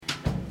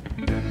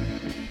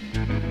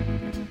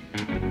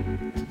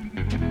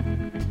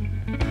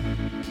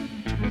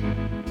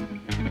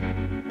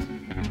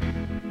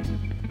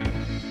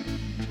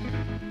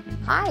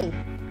Hi,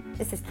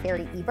 this is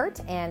Carrie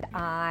Ebert, and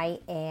I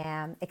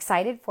am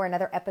excited for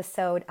another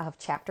episode of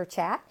Chapter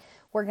Chat.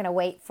 We're going to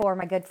wait for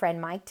my good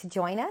friend Mike to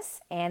join us,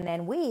 and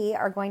then we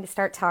are going to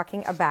start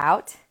talking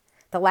about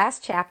the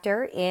last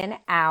chapter in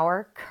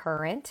our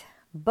current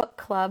book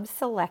club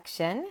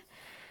selection.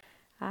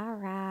 All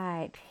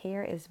right,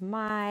 here is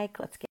Mike.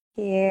 Let's get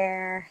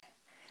here.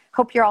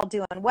 Hope you're all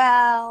doing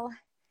well.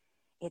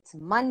 It's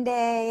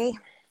Monday.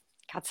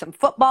 Got some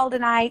football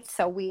tonight,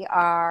 so we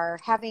are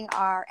having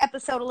our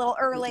episode a little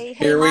early.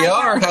 Here we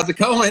are. How's it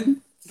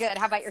going? Good.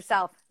 How about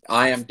yourself?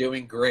 I am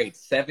doing great.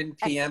 7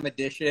 p.m.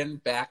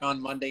 edition back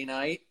on Monday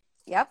night.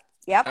 Yep.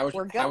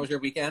 We're good. How was your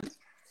weekend?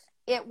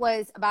 It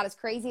was about as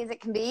crazy as it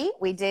can be.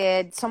 We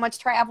did so much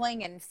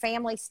traveling and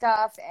family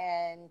stuff,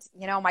 and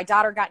my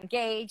daughter got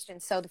engaged,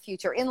 and so the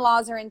future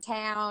in-laws are in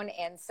town,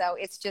 and so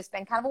it's just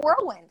been kind of a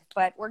whirlwind,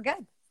 but we're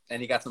good.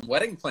 And you got some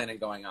wedding planning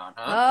going on,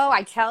 huh? Oh,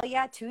 I tell you,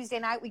 Tuesday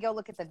night we go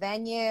look at the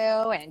venue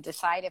and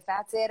decide if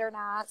that's it or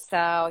not.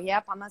 So,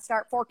 yep, I'm going to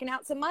start forking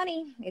out some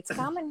money. It's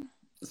coming.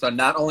 So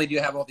not only do you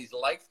have all these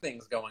life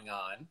things going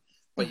on,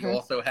 but you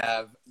also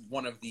have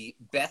one of the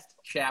best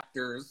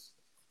chapters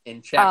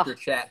in Chapter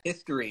Chat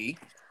history.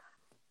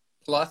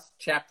 Plus,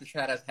 Chapter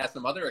Chat has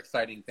some other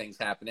exciting things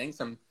happening.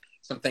 Some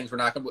things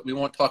we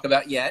won't talk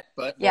about yet,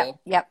 but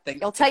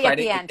You'll tell you at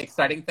the end.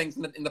 Exciting things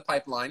in the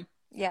pipeline.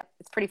 Yeah,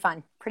 it's pretty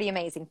fun. Pretty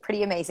amazing.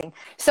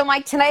 So,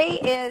 Mike,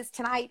 tonight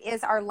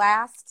is our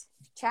last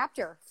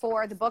chapter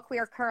for the book we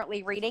are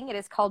currently reading. It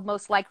is called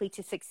Most Likely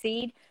to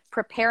Succeed,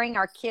 Preparing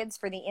Our Kids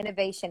for the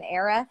Innovation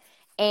Era.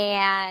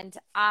 And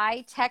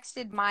I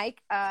texted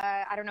Mike,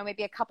 I don't know,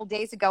 maybe a couple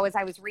days ago as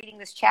I was reading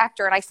this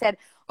chapter, and I said,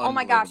 oh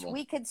my gosh,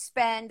 we could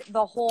spend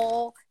the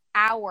whole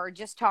hour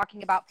just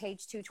talking about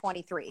page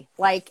 223.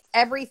 Like,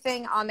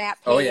 everything on that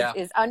page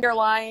is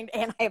underlined,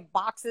 and I have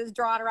boxes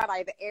drawn around. I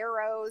have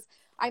arrows.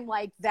 I'm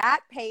like, that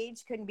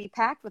page couldn't be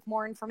packed with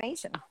more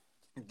information.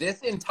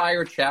 This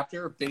entire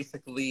chapter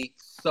basically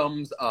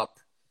sums up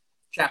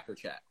Chapter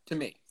Chat to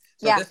me.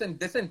 So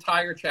this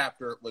entire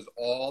chapter was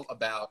all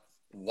about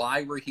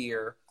why we're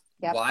here,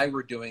 why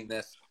we're doing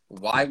this,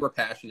 why we're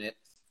passionate,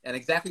 and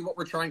exactly what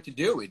we're trying to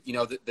do.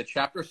 The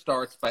chapter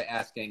starts by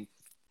asking,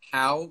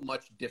 how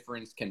much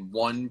difference can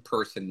one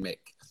person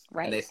make?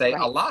 Right. And they say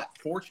a lot,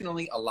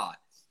 fortunately a lot.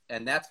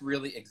 And that's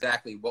really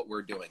exactly what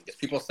we're doing. Because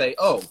people say,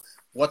 oh,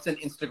 what's an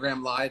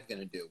Instagram Live going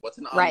to do? What's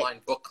an online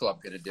book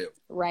club going to do?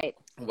 Right.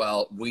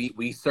 Well,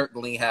 we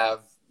certainly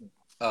have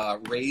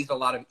raised a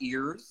lot of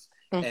ears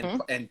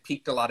and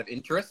piqued a lot of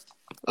interest.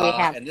 We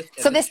have.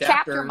 This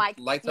chapter, Mike,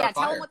 tell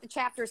them what the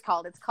chapter is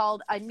called. It's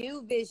called A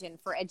New Vision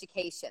for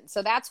Education.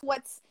 So that's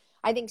what's,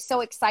 I think,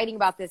 so exciting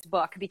about this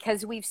book,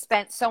 because we've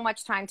spent so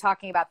much time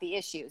talking about the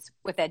issues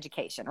with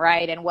education,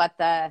 right? And what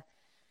the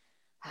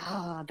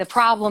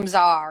problems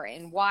are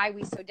and why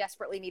we so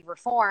desperately need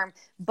reform.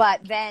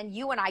 But then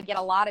you and I get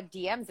a lot of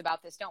DMs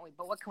about this, don't we?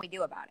 But what can we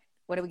do about it?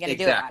 What are we going to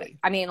do about it?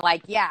 I mean,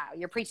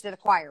 you're preaching to the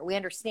choir. We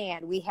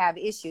understand we have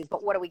issues,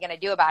 but what are we going to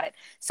do about it?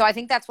 So I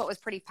think that's what was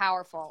pretty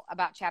powerful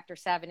about Chapter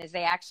 7 is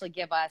they actually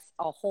give us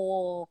a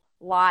whole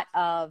lot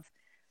of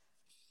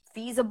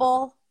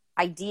feasible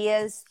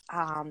ideas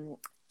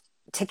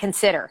to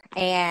consider.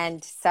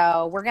 And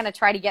so we're going to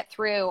try to get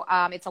through.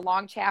 It's a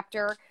long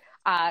chapter.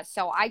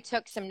 So I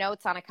took some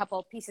notes on a couple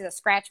of pieces of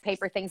scratch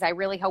paper, things I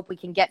really hope we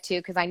can get to,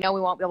 because I know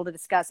we won't be able to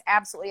discuss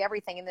absolutely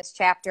everything in this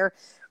chapter.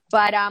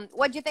 But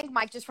what do you think,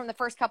 Mike, just from the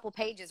first couple of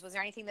pages? Was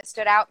there anything that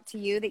stood out to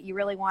you that you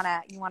really want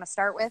to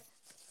start with?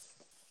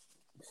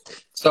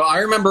 So I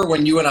remember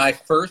when you and I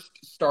first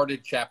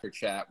started Chapter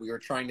Chat, we were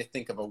trying to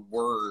think of a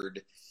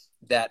word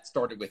that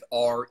started with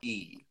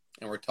R-E.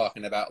 And we're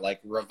talking about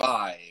like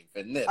revive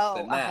and this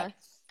and that.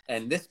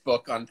 And this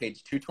book on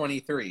page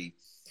 223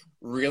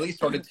 really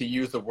started to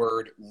use the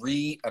word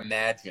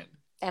reimagine.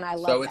 And I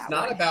love that. So it's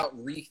not about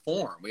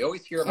reform. We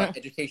always hear about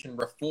education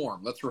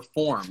reform. Let's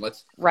reform.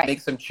 Let's make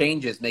some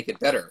changes, make it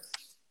better.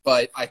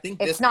 But I think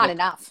it's not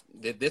enough.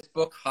 This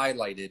book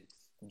highlighted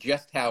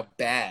just how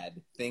bad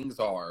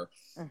things are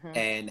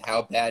and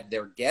how bad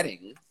they're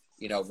getting.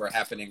 We're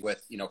happening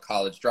with,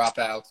 college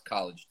dropouts,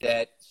 college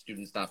debt,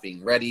 students not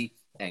being ready,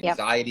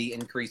 anxiety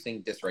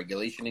increasing,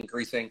 dysregulation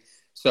increasing.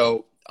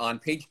 So on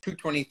page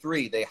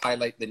 223, they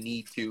highlight the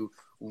need to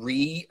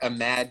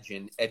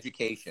reimagine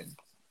education.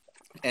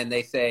 And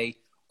they say,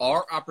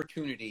 our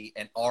opportunity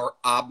and our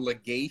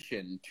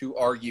obligation to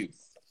our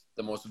youth,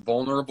 the most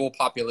vulnerable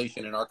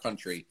population in our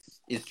country,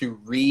 is to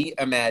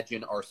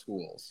reimagine our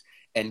schools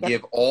and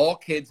give all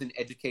kids an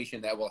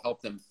education that will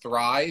help them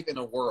thrive in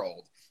a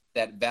world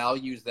that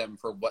values them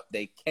for what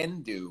they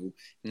can do,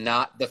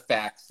 not the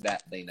facts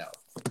that they know.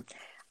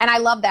 And I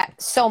love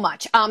that so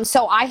much.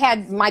 So I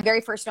had my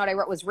very first note I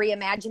wrote was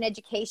reimagine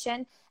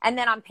education. And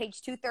then on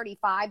page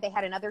 235, they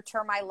had another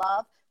term I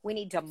love. We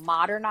need to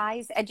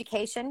modernize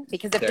education,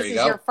 because if this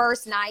is your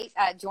first night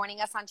joining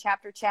us on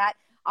Chapter Chat,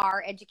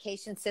 our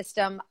education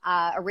system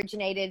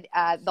originated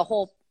the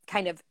whole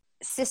kind of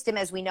system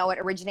as we know it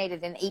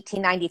originated in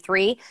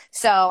 1893.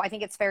 So I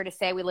think it's fair to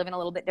say we live in a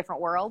little bit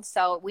different world.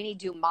 So we need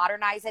to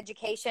modernize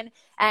education.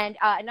 And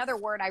another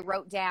word I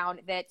wrote down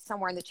that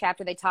somewhere in the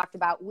chapter they talked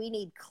about, we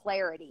need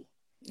clarity.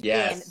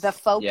 Yes. In the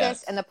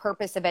focus and the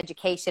purpose of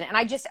education. And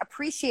I just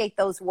appreciate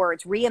those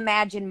words,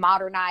 reimagine,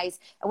 modernize,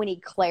 and we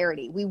need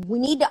clarity. We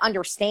need to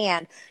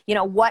understand,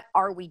 what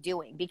are we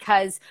doing?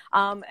 Because,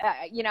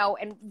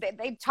 and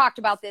they've talked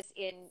about this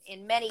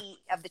in many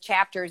of the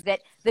chapters, that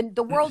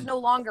the world no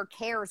longer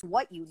cares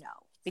what you know.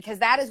 Because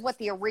that is what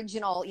the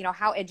original,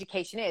 how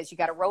education is. You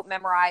got to rote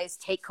memorize,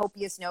 take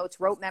copious notes,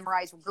 rote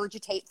memorize,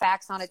 regurgitate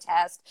facts on a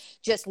test,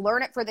 just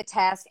learn it for the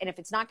test. And if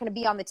it's not going to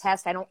be on the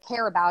test, I don't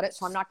care about it,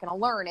 so I'm not going to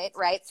learn it,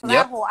 right? So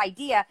that whole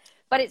idea.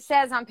 But it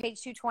says on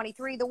page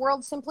 223, the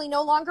world simply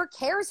no longer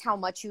cares how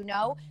much you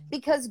know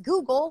because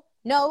Google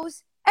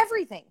knows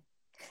everything.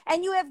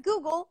 And you have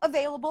Google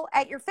available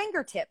at your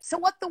fingertips. So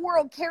what the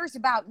world cares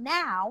about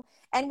now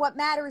and what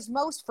matters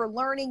most for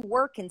learning,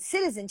 work, and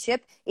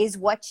citizenship is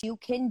what you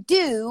can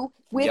do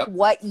with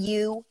what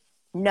you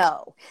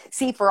know.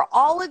 See, for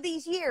all of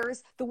these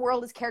years, the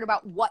world has cared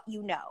about what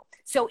you know.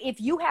 So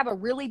if you have a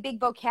really big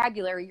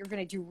vocabulary, you're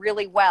going to do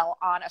really well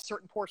on a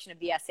certain portion of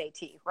the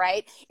SAT,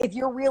 right? If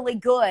you're really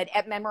good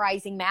at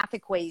memorizing math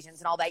equations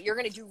and all that, you're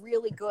going to do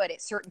really good at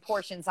certain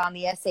portions on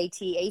the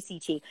SAT,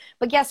 ACT.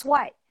 But guess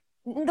what?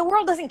 The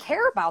world doesn't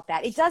care about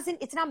that.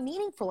 It's not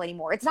meaningful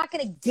anymore. It's not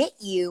going to get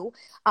you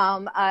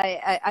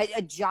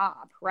a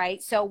job,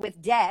 right? So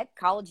with debt,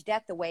 college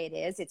debt, the way it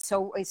is, it's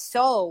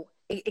so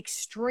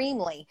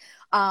extremely,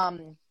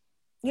 no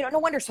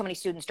wonder so many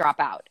students drop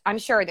out. I'm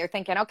sure they're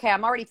thinking, okay,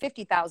 I'm already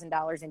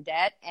 $50,000 in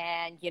debt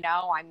and,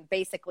 I'm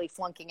basically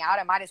flunking out.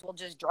 I might as well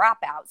just drop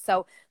out.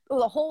 So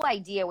the whole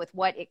idea with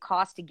what it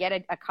costs to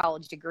get a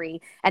college degree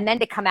and then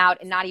to come out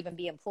and not even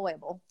be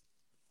employable.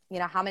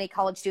 How many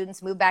college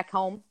students move back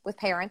home with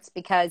parents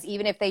because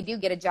even if they do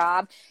get a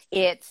job,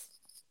 it's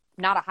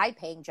not a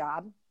high-paying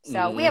job.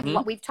 So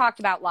we've talked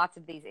about lots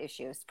of these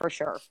issues for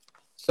sure.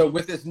 So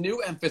with this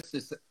new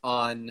emphasis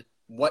on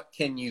what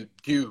can you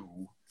do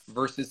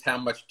versus how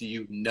much do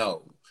you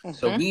know?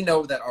 So we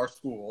know that our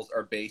schools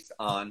are based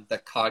on the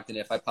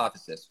cognitive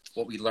hypothesis,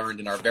 what we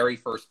learned in our very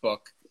first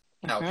book,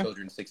 How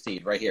Children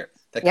Succeed, right here.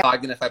 The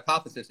cognitive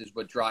hypothesis is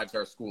what drives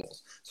our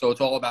schools. So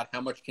it's all about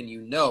how much can you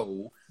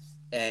know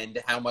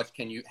and how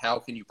can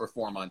you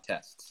perform on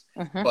tests.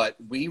 But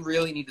we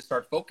really need to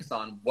start focus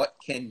on what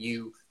can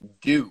you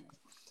do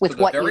with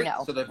what you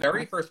know. So the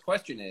very first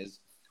question is,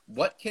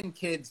 what can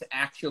kids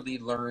actually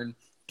learn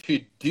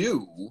to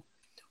do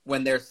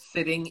when they're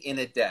sitting in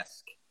a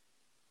desk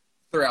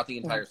throughout the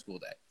entire school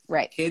day?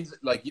 Right. Kids,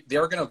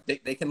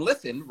 they can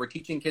listen. We're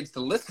teaching kids to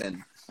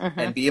listen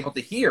and be able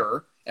to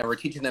hear, and we're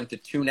teaching them to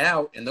tune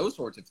out and those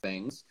sorts of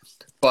things.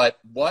 But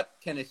what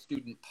can a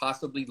student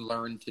possibly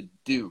learn to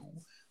do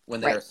when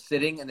they're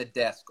sitting in a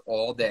desk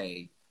all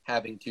day,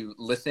 having to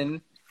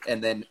listen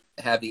and then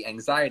have the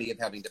anxiety of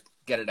having to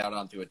get it out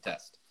onto a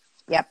test?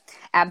 Yep,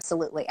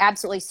 absolutely.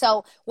 Absolutely.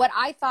 So what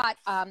I thought,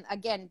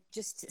 again,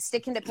 just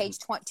sticking to page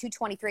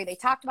 223, they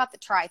talked about the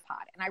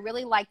tripod, and I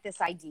really like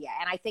this idea.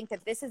 And I think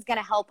that this is going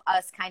to help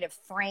us kind of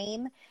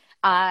frame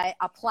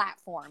a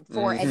platform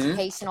for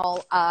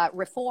educational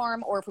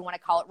reform, or if we want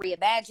to call it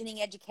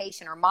reimagining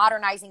education or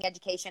modernizing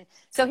education.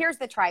 So here's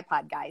the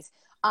tripod, guys.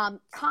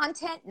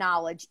 Content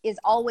knowledge is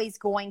always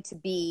going to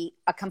be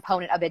a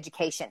component of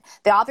education.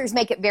 The authors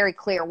make it very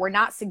clear. We're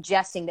not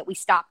suggesting that we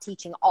stop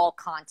teaching all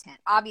content.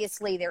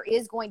 Obviously, there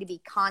is going to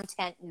be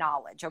content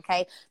knowledge,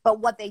 okay?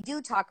 But what they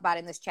do talk about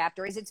in this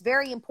chapter is it's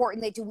very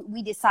important that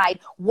we decide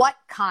what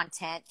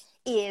content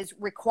is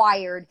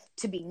required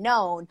to be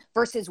known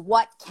versus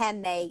what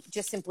can they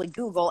just simply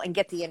Google and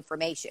get the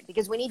information.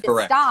 Because we need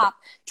to stop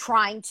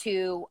trying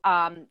to,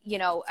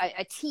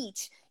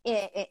 teach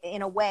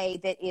in a way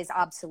that is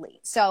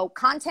obsolete. So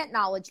content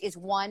knowledge is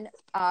one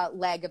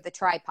leg of the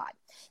tripod.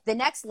 The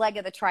next leg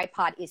of the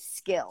tripod is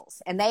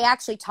skills. And they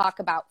actually talk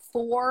about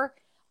four,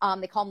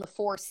 they call them the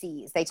 4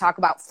 C's. They talk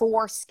about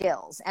 4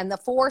 skills. And the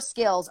 4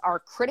 skills are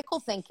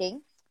critical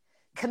thinking,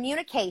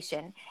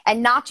 communication,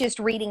 and not just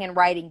reading and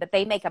writing, but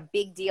they make a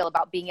big deal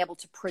about being able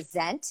to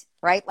present,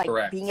 right?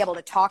 Like being able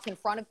to talk in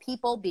front of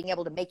people, being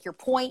able to make your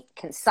point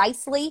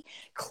concisely,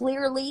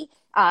 clearly,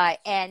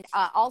 and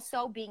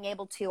also being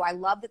able to, I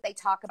love that they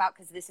talk about,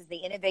 because this is the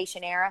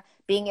innovation era,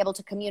 being able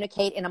to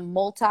communicate in a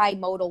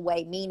multimodal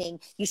way, meaning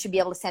you should be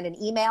able to send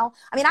an email.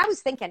 I mean, I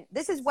was thinking,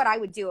 this is what I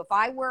would do if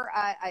I were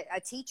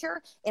a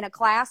teacher in a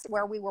class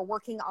where we were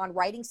working on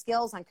writing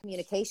skills, on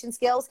communication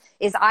skills,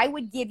 is I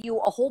would give you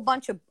a whole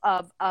bunch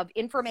of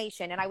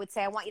information, and I would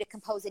say, I want you to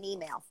compose an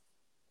email.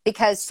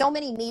 because so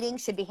many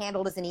meetings should be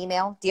handled as an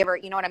email. Do you ever,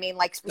 you know what I mean?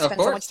 Like we spend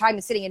so much time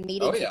sitting in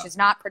meetings, which is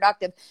not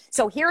productive.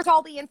 So here's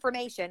all the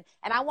information.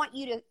 And I want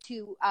you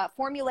to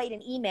formulate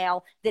an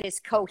email that is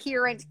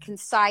coherent,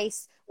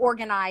 concise,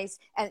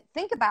 organized, and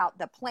think about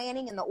the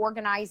planning and the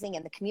organizing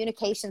and the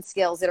communication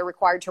skills that are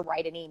required to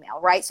write an email,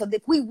 right? So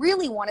if we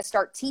really want to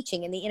start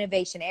teaching in the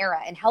innovation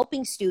era and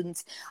helping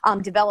students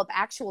develop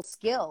actual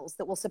skills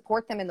that will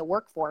support them in the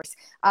workforce,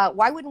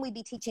 why wouldn't we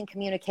be teaching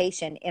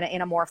communication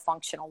in a more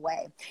functional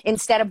way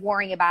instead of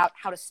worrying about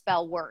how to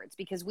spell words?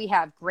 Because we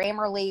have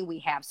Grammarly, we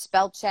have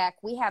spell check,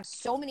 we have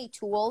so many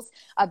tools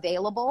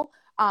available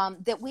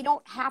that we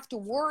don't have to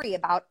worry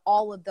about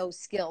all of those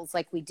skills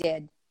like we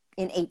did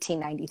in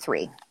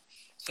 1893.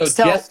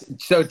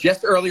 So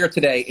just earlier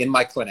today in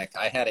my clinic,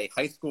 I had a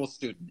high school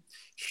student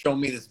show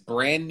me this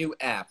brand new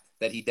app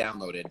that he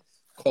downloaded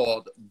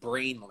called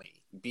Brainly,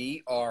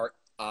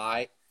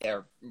 Brainly,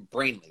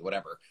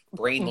 whatever,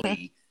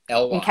 Brainly,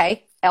 L-Y.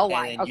 Okay,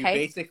 L-Y, and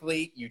okay.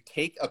 You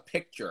take a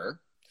picture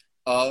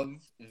of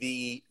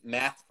the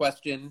math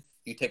question,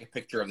 you take a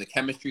picture of the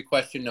chemistry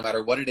question, no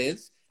matter what it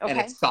is, and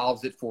it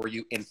solves it for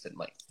you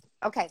instantly.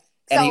 Okay.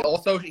 And he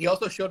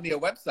also showed me a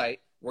website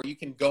where you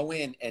can go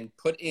in and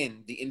put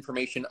in the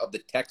information of the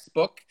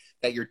textbook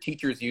that your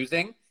teacher's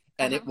using,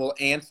 and it will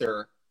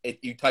answer it.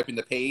 You type in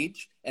the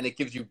page, and it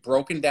gives you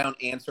broken down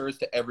answers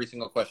to every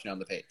single question on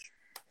the page.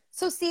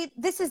 So see,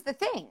 this is the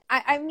thing.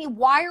 I mean,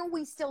 why are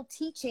we still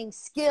teaching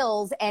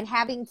skills and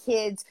having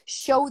kids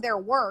show their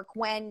work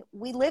when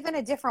we live in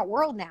a different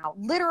world now?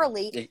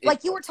 Literally,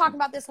 like you were talking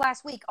about this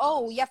last week.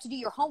 Oh, you have to do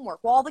your homework.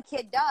 Well, all the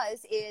kid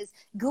does is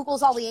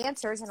Googles all the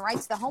answers and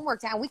writes the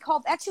homework down. We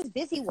call that's just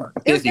busy work.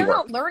 They're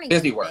not learning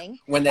anything. Work.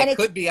 When they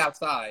could be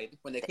outside,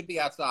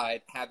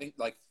 having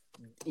like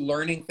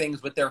learning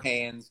things with their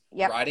hands,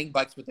 riding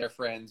bikes with their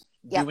friends,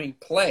 doing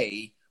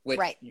play. Which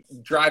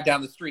drive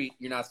down the street,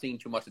 you're not seeing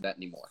too much of that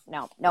anymore.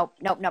 No.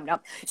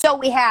 So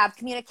we have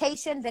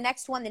communication. The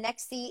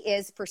next C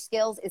is for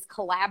skills is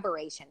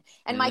collaboration.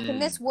 And Mike, in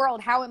this world,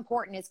 how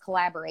important is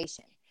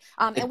collaboration?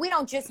 And we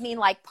don't just mean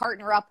like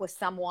partner up with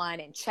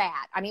someone and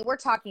chat. I mean, we're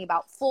talking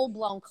about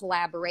full-blown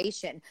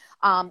collaboration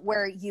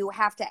where you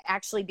have to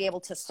actually be able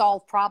to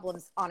solve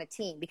problems on a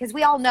team, because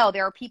we all know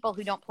there are people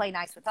who don't play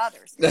nice with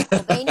others. So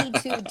they need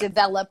to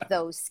develop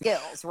those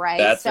skills, right?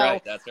 That's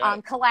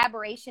right.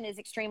 Collaboration is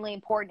extremely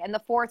important. And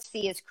the fourth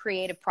C is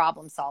creative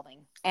problem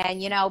solving.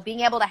 And, you know, being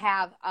able to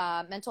have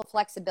mental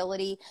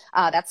flexibility,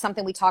 that's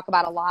something we talk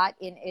about a lot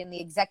in the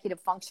executive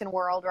function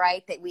world,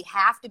 right? That we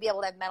have to be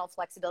able to have mental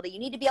flexibility. You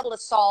need to be able to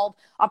solve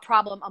a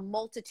problem a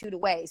multitude of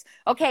ways.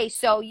 Okay,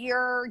 so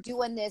you're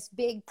doing this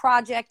big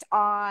project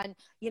on,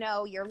 you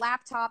know, your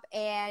laptop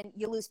and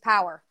you lose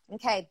power.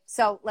 Okay,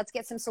 so let's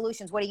get some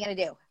solutions. What are you going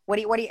to do?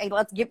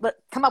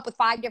 Let's come up with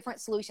 5 different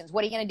solutions.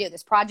 What are you going to do?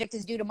 This project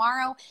is due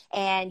tomorrow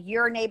and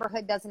your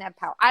neighborhood doesn't have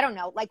power. I don't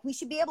know. Like, we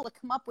should be able to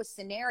come up with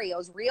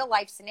scenarios, real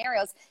life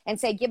scenarios, and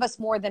say, give us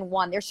more than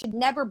one. There should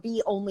never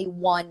be only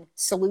one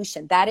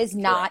solution. That is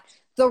not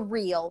the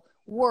real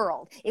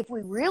world. If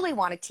we really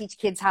want to teach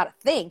kids how to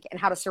think and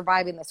how to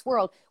survive in this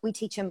world, we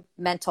teach them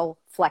mental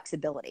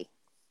flexibility,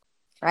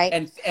 right?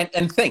 And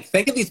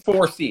think of these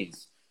 4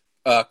 C's.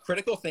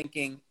 Critical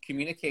thinking,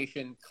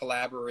 communication,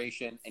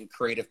 collaboration, and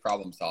creative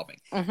problem solving.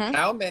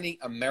 How many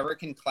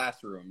American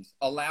classrooms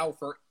allow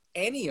for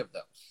any of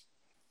those?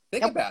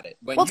 Think about it.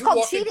 Well, it's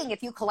called cheating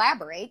if you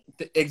collaborate.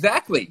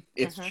 Exactly.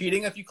 It's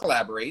cheating if you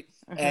collaborate.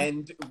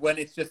 And when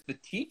it's just the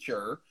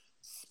teacher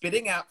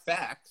spitting out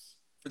facts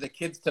for the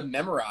kids to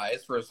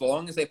memorize for as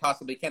long as they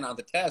possibly can on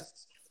the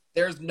tests,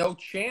 there's no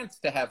chance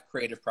to have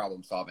creative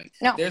problem solving.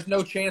 No. There's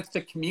no chance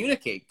to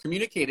communicate.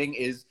 Communicating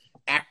is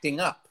acting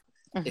up.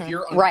 If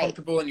you're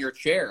uncomfortable in your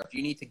chair, if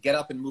you need to get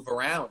up and move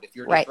around, if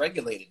you're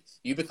dysregulated,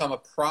 you become a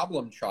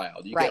problem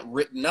child. You get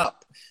written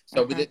up.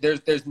 So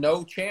there's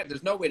no chance.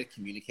 There's no way to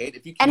communicate.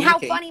 If you and how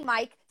funny,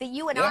 Mike, that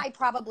you and I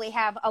probably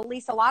have, at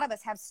least a lot of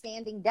us have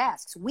standing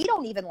desks. We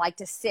don't even like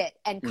to sit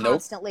and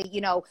constantly, you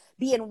know,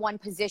 be in one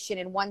position,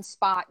 in one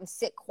spot and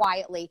sit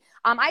quietly.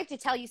 I have to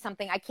tell you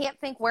something. I can't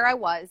think where I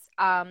was.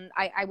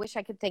 I wish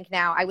I could think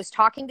now. I was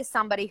talking to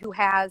somebody who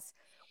has,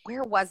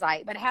 where was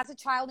I? But it has a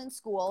child in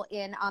school,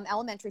 in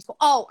elementary school.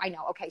 Oh, I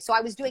know. Okay. So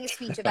I was doing a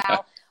speech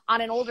about on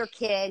an older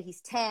kid.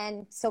 He's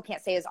 10, still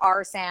can't say his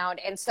R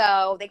sound. And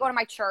so they go to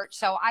my church.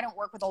 So I don't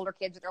work with older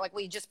kids. They're like, will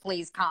you just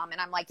please come?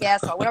 And I'm like,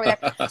 yes. So whatever.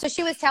 So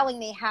she was telling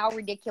me how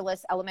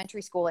ridiculous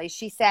elementary school is.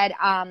 She said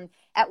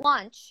at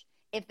lunch,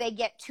 if they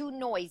get too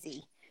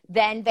noisy,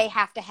 then they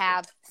have to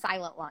have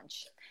silent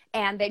lunch.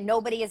 And that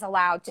nobody is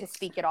allowed to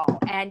speak at all.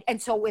 And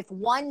so if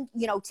one,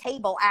 you know,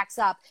 table acts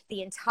up,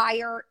 the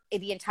entire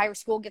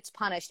school gets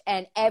punished,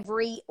 and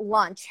every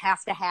lunch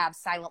has to have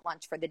silent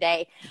lunch for the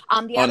day.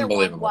 The other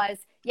one was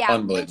Yeah,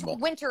 Unbelievable.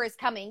 winter is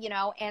coming,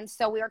 and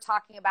so we were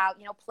talking about,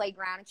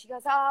 playground, and she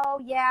goes,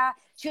 oh yeah.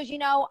 She goes,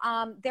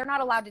 they're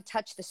not allowed to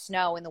touch the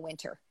snow in the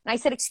winter. And I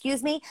said,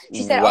 excuse me?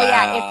 She said, Wow. oh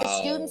yeah, if the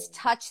students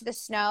touch the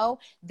snow,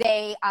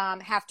 they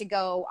have to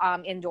go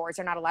indoors.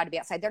 They're not allowed to be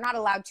outside. They're not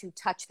allowed to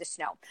touch the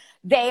snow.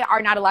 They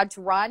are not allowed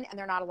to run, and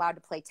they're not allowed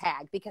to play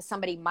tag because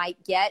somebody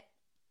might get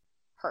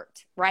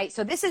hurt, right?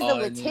 So this is the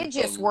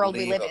litigious world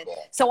we live in.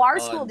 So our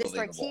school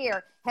district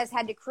here has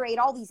had to create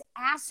all these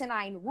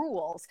asinine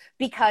rules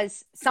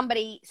because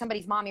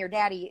somebody's mommy or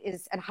daddy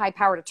is a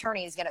high-powered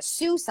attorney is going to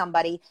sue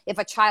somebody if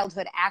a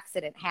childhood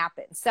accident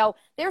happens. So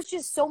there's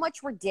just so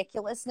much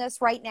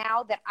ridiculousness right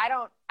now that I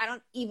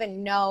don't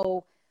even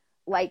know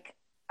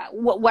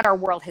what our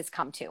world has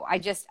come to. I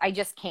just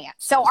can't.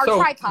 So our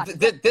tripod.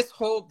 This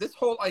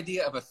whole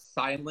idea of a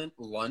silent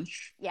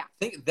lunch. Yeah. I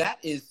think that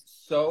is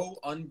so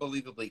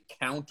unbelievably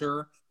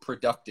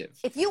counterproductive.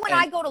 If you and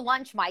I go to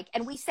lunch, Mike,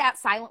 and we sat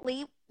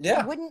silently,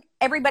 wouldn't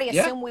everybody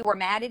assume we were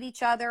mad at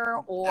each other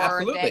or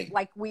that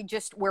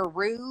we're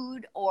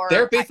rude? Or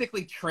they're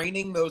basically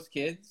training those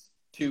kids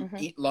to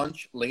eat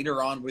lunch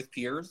later on with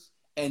peers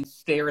and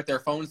stare at their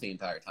phones the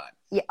entire time.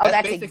 Yeah,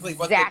 that's basically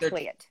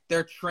exactly it.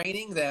 They're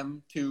training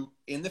them to,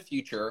 in the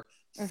future,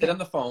 sit on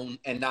the phone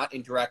and not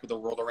interact with the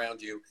world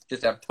around you.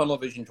 Just have tunnel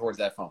vision towards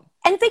that phone.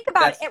 And think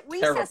about it, at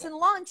recess and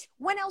lunch,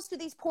 when else do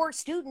these poor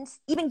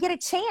students even get a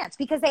chance?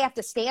 Because they have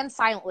to stand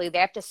silently. They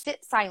have to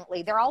sit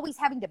silently. They're always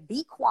having to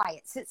be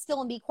quiet, sit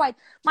still and be quiet.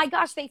 My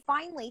gosh,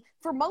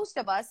 for most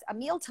of us, a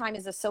mealtime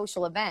is a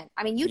social event.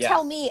 I mean,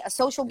 tell me a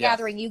social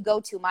gathering you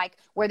go to, Mike,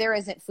 where there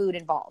isn't food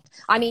involved.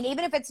 I mean,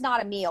 even if it's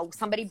not a meal,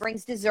 somebody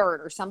brings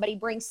dessert or somebody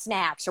brings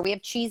snacks or we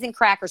have cheese and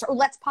crackers or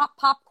let's pop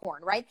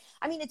popcorn, right?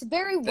 I mean, it's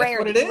very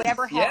rare that you would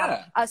ever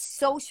have a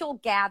social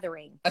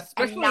gathering.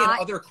 Especially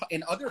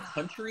in other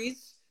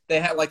countries. They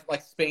have like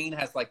Spain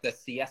has like the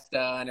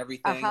siesta and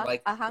everything.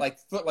 Like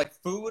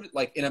food,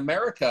 like in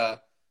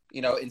America,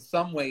 in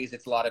some ways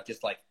it's a lot of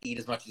just like eat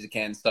as much as you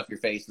can, stuff your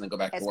face, and then go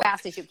back to work as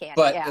fast as you can.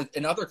 But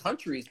in other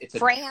countries, it's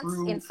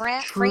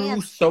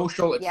true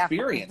social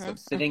experience of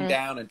sitting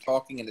down and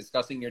talking and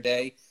discussing your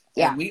day.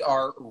 And we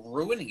are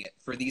ruining it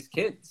for these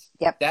kids.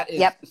 That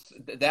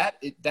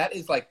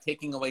is like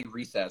taking away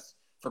recess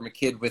from a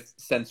kid with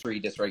sensory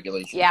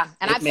dysregulation. Yeah,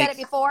 and I've said it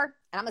before,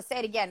 and I'm going to say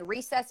it again.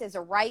 Recess is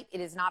a right. It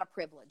is not a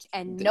privilege.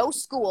 And no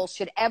school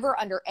should ever,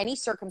 under any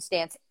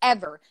circumstance,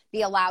 ever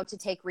be allowed to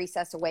take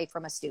recess away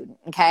from a student,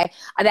 okay?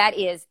 That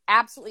is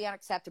absolutely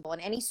unacceptable.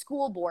 And any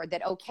school board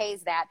that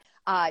okays that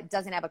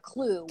doesn't have a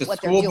clue what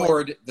they're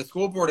doing. The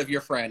school board of your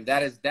friend,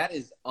 that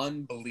is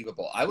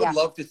unbelievable. I would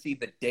love to see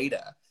the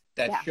data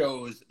that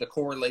shows the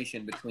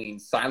correlation between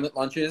silent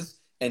lunches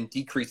and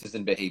decreases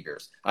in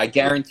behaviors. I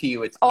guarantee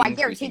you it's I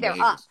guarantee they're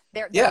behaviors. Up.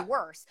 They're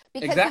worse.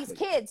 Because these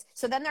kids,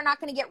 so then they're not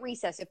going to get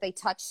recess if they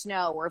touch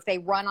snow or if they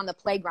run on the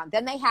playground.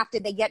 Then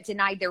they get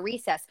denied their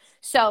recess.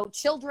 So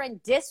children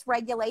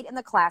dysregulate in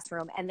the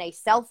classroom and they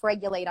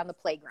self-regulate on the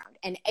playground.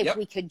 And if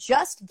we could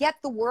just get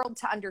the world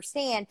to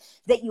understand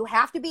that you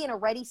have to be in a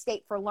ready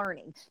state for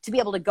learning, to be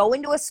able to go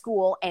into a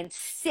school and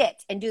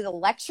sit and do the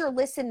lecture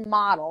listen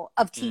model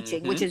of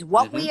teaching, which is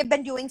what we have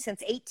been doing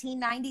since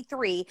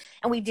 1893.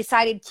 And we've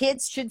decided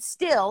kids should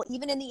still,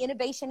 even in the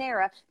innovation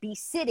era, be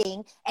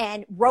sitting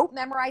and rote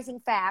memorizing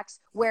facts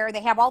where they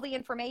have all the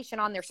information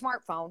on their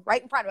smartphone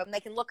right in front of them. They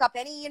can look up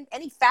any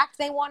fact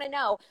they want to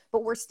know,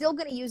 but we're still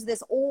going to use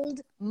this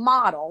old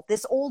model,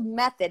 this old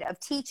method of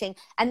teaching,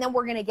 and then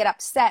we're going to get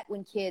upset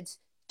when kids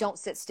don't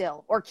sit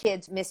still or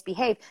kids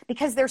misbehave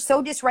because they're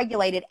so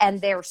dysregulated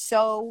and they're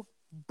so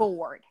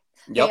bored.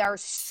 They are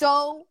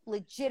so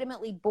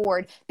legitimately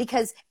bored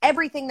because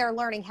everything they're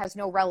learning has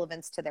no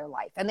relevance to their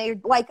life. And they're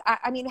like,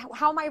 I mean,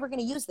 how am I ever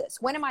going to use this?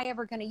 When am I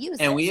ever going to use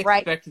this? We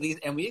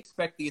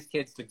expect these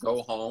kids to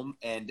go home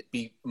and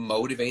be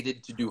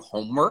motivated to do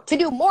homework. To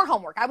do more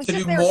homework. I was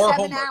just there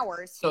 7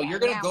 hours. So you're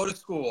going to go to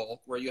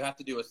school where you have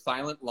to do a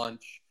silent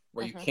lunch,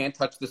 where you can't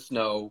touch the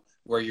snow,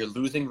 where you're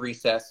losing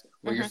recess,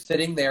 where you're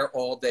sitting there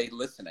all day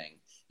listening.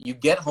 You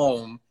get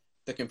home,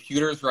 the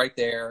computer's right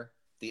there.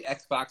 The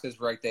Xbox is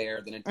right there.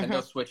 The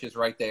Nintendo Switch is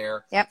right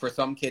there. For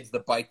some kids,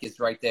 the bike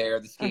is right there.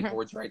 The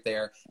skateboard's right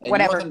there. And you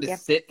want them to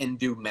sit and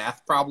do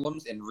math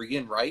problems and read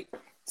and write.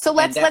 So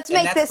let's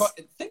make this.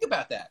 Think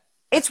about that.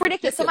 It's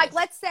ridiculous. So, Mike,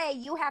 let's say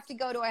you have to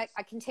go to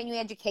a continuing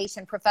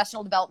education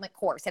professional development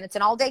course, and it's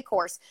an all-day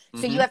course.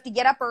 So you have to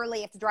get up early.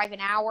 You have to drive an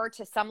hour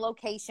to some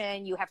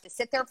location. You have to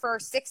sit there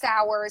for 6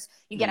 hours.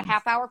 You get a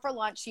half hour for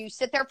lunch. You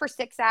sit there for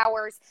 6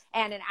 hours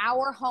and an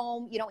hour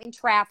home, in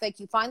traffic.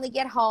 You finally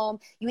get home.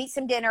 You eat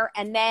some dinner.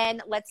 And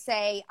then let's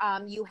say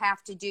you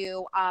have to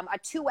do a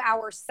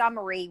 2-hour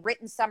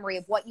written summary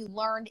of what you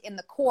learned in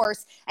the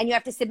course. And you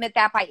have to submit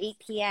that by 8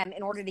 p.m.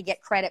 in order to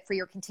get credit for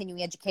your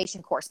continuing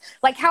education course.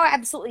 Like, how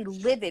absolutely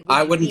livid would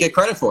I you wouldn't be? get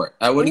credit for it.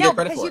 I wouldn't get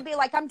credit because for you'd it. be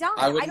like, I'm done.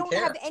 I don't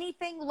care. have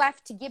anything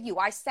left to give you.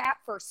 I sat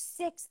for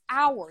 6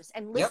 hours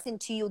and listened Yep.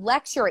 to you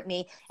lecture at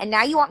me, and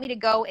now you want me to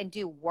go and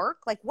do work?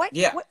 Like what?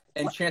 Yeah. What?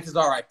 And chances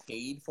are I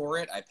paid for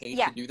it. I paid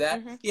to do that.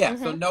 Mm-hmm. Yeah.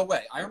 Mm-hmm. So no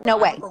way. I No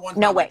way. remember one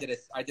No time way.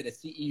 I did a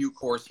CEU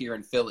course here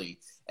in Philly,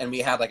 and we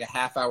had like a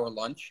half-hour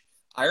lunch.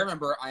 I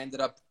remember I ended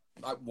up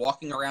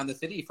walking around the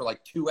city for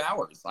like 2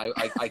 hours.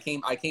 I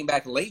came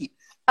back late,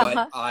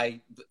 but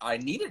I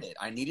needed it.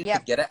 I needed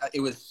to get it.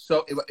 It was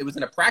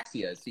an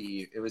apraxia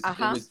CEU.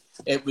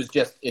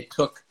 It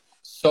took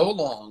so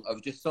long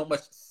of just so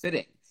much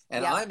sitting.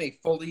 And I'm a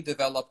fully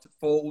developed,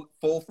 full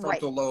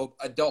frontal lobe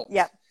adult.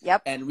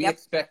 Yep. And we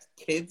expect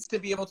kids to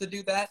be able to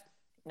do that.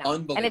 No.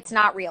 Unbelievable. And it's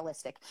not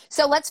realistic.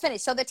 So let's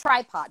finish. So the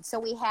tripod. So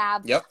we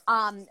have we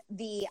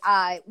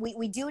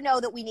do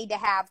know that we need to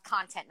have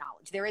content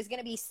knowledge. There is going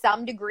to be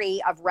some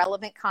degree of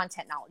relevant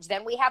content knowledge.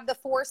 Then we have the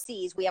 4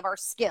 C's. We have our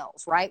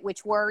skills, right?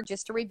 Which were,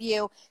 just to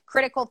review,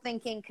 critical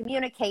thinking,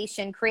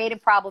 communication,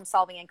 creative problem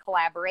solving, and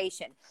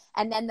collaboration.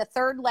 And then the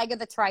third leg of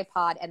the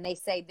tripod, and the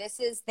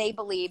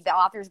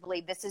authors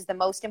believe this is the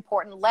most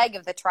important leg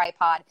of the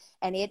tripod,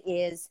 and it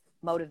is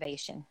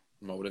motivation.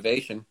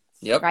 Motivation.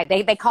 Yep. Right.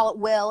 They call it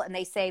will, and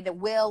they say that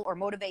will or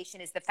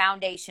motivation is the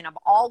foundation of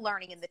all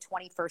learning in the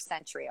 21st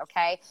century.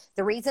 Okay.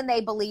 The reason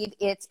they believe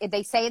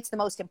they say it's the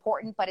most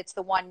important, but it's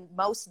the one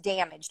most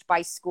damaged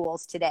by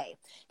schools today.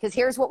 Because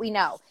here's what we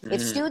know.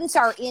 If students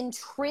are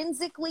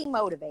intrinsically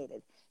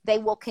motivated, they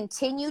will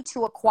continue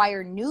to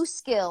acquire new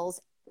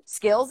skills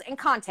and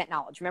content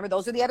knowledge. Remember,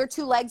 those are the other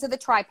 2 legs of the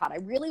tripod. I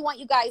really want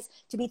you guys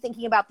to be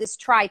thinking about this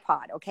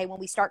tripod, okay, when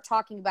we start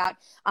talking about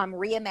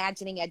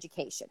reimagining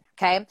education,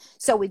 okay?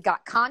 So we've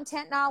got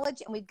content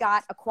knowledge and we've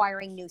got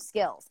acquiring new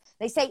skills.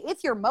 They say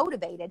if you're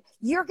motivated,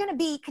 you're going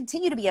to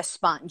continue to be a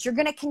sponge. You're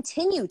going to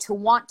continue to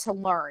want to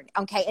learn,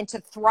 okay, and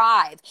to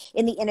thrive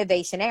in the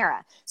innovation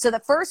era. So the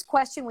first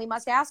question we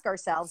must ask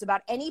ourselves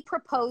about any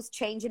proposed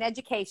change in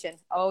education,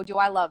 oh, do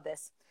I love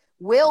this?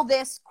 Will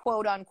this,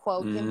 quote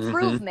unquote,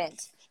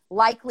 improvement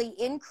likely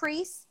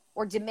increase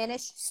or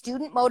diminish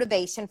student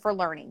motivation for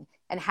learning?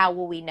 And how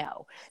will we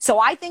know? So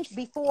I think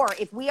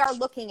if we are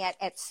looking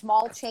at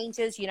small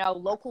changes,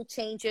 local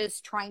changes,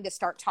 trying to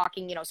start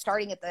talking,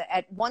 starting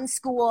at one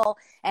school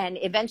and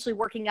eventually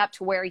working up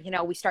to where,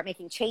 we start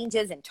making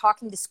changes and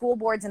talking to school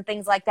boards and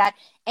things like that.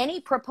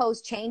 Any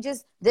proposed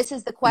changes, this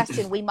is the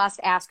question we must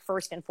ask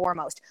first and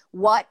foremost.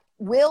 What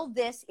will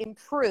this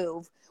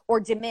improve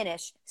or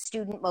diminish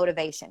student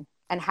motivation?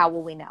 And how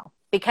will we know?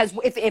 Because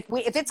if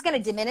it's going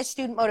to diminish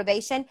student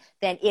motivation,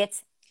 then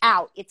it's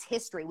out. It's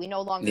history. We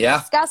no longer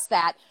discuss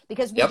that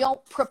because we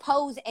don't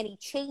propose any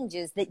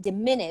changes that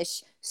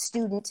diminish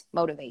student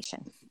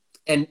motivation.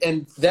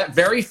 And that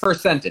very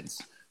first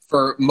sentence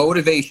for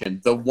motivation,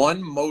 the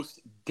one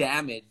most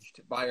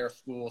damaged by our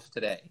schools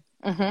today,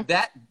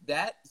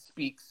 that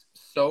speaks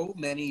so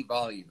many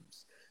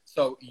volumes.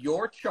 So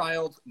your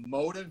child's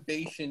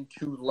motivation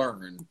to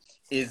learn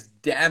is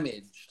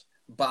damaged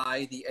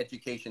by the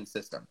education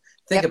system.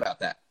 Think about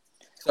that.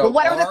 So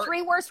what are the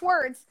 3 worst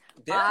words?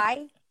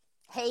 I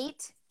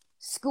hate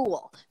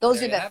school.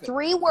 Those are the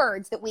 3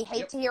 words that we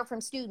hate to hear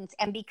from students.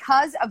 And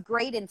because of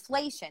grade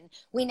inflation,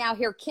 we now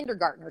hear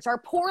kindergartners. Our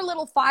poor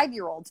little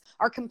 5-year-olds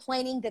are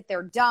complaining that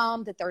they're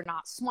dumb, that they're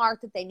not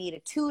smart, that they need a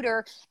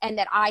tutor, and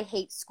that I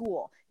hate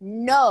school.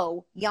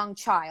 No young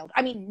child.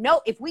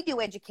 If we do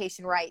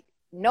education right,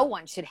 no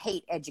one should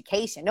hate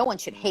education. No one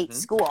should hate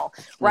school,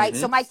 right?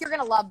 So, Mike, you're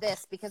going to love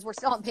this because we're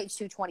still on page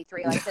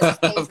 223. Like I said, this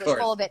page was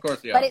full of it.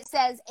 But it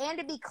says, and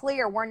to be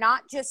clear, we're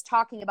not just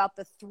talking about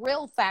the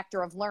thrill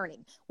factor of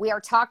learning. We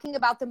are talking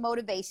about the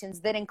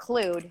motivations that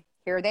include,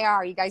 here they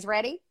are. You guys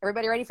ready?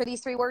 Everybody ready for these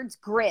 3 words?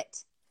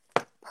 Grit,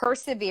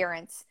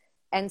 perseverance,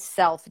 and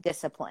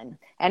self-discipline.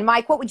 And,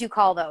 Mike, what would you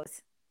call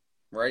those?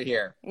 Right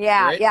here.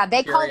 Yeah, Grit,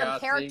 They call them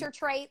character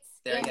traits.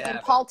 In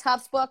Paul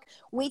Tuff's book,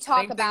 we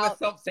talk about...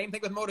 Same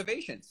thing with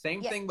motivation.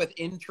 Same thing with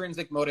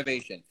intrinsic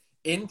motivation.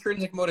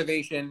 Intrinsic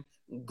motivation,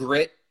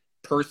 grit,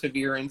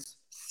 perseverance,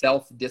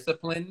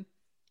 self-discipline,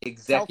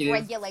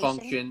 executive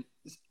function,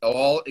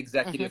 all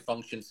executive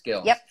function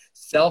skills.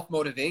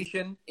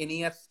 Self-motivation,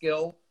 NEF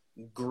skill,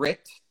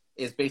 grit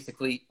is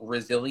basically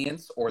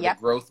resilience or the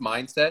growth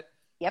mindset.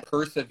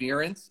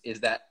 Perseverance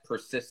is that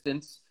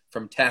persistence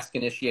from task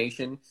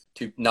initiation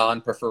to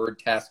non-preferred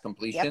task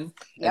completion.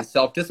 And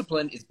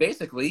self-discipline is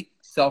basically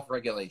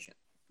self-regulation.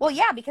 Well,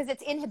 yeah, because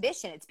it's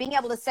inhibition. It's being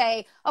able to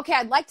say, okay,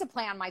 I'd like to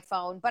play on my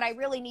phone, but I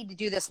really need to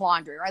do this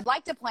laundry. Or I'd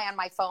like to play on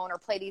my phone or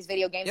play these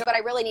video games, but I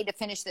really need to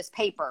finish this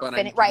paper.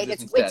 Right?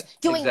 It's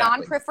doing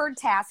non-preferred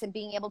tasks and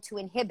being able to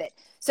inhibit.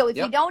 So if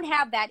you don't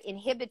have that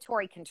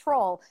inhibitory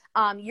control,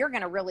 you're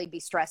going to really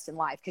be stressed in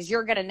life because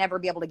you're going to never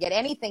be able to get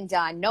anything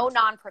done. No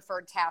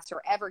non-preferred tasks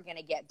are ever going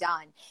to get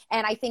done.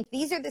 And I think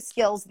these are the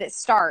skills that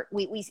start.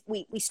 We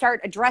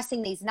start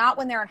addressing these not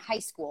when they're in high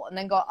school and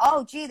then go,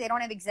 oh, gee, they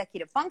don't have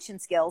executive function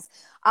skills.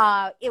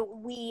 I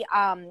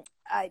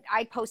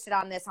posted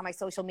on this on my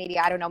social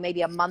media, I don't know,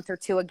 maybe a month or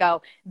two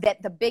ago,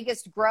 that the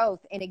biggest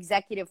growth in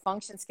executive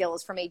function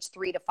skills from age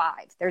 3 to 5.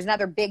 There's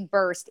another big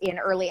burst in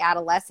early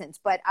adolescence,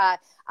 but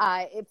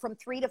from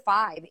 3 to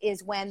 5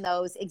 is when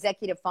those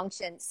executive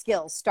function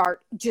skills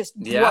start just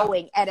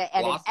growing at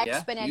an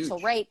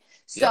exponential rate.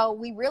 So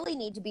we really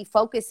need to be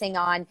focusing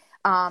on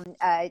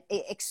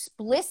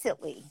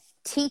explicitly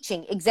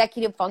teaching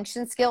executive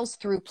function skills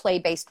through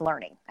play-based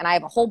learning. And I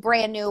have a whole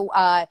brand new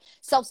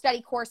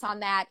self-study course on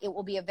that. It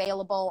will be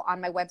available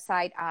on my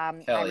website.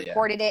 I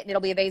recorded it, and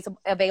it'll be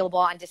available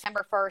on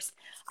December 1st.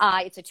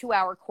 It's a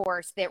 2-hour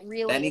course that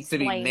really needs to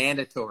be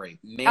mandatory.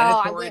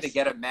 To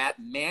get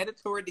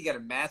a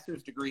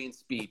master's degree in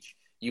speech.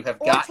 You have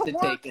got to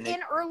take in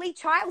early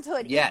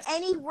childhood, in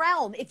any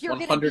realm. If you're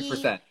going to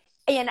be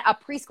in a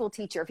preschool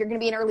teacher, if you're going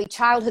to be an early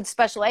childhood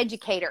special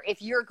educator,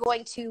 if you're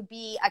going to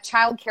be a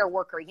child care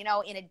worker, in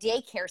a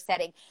daycare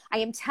setting, I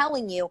am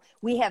telling you,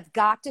 we have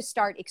got to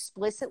start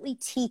explicitly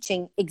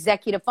teaching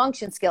executive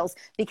function skills,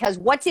 because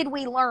what did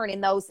we learn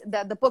in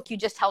the book you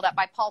just held up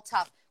by Paul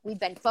Tough? We've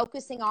been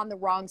focusing on the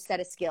wrong set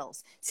of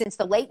skills. Since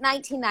the late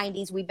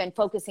 1990s, we've been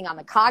focusing on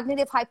the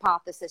cognitive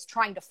hypothesis,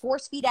 trying to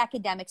force feed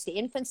academics to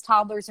infants,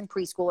 toddlers, and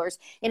preschoolers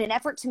in an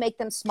effort to make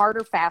them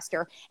smarter,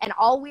 faster. And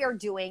all we are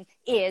doing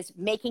is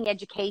making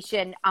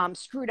education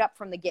screwed up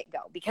from the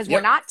get-go, because we're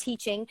not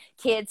teaching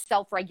kids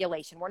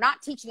self-regulation. We're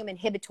not teaching them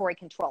inhibitory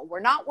control. We're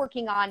not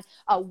working on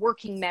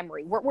working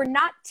memory. We're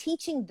not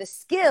teaching the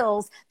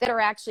skills that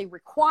are actually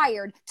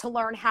required to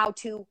learn how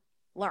to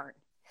learn.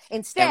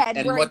 Instead,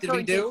 and what did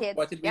we do?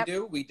 What did we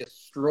do? We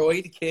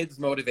destroyed kids'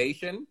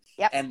 motivation,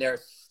 and they're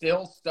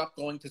still stuck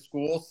going to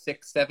school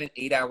 6, 7,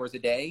 8 hours a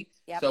day.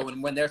 So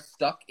when they're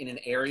stuck in an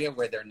area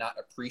where they're not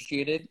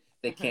appreciated,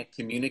 they can't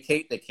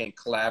communicate, they can't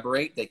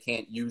collaborate, they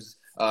can't use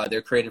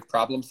their creative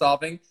problem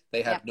solving,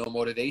 they have no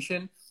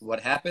motivation.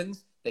 What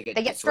happens? They get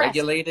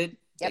dysregulated,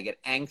 they get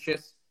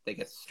anxious, they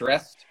get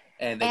stressed,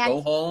 and they go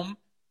home,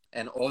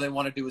 and all they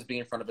want to do is be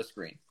in front of a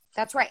screen.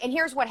 That's right. And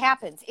here's what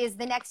happens is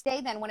the next day,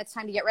 then, when it's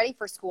time to get ready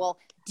for school,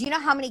 do you know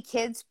how many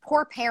kids,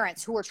 poor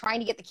parents who are trying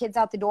to get the kids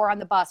out the door on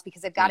the bus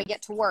because they've got to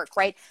get to work,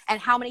 right?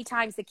 And how many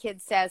times the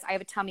kid says, I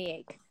have a tummy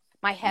ache.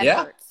 My head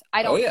hurts.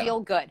 I don't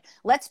feel good.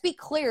 Let's be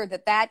clear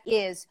that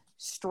is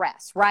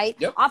stress, right?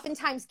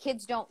 Oftentimes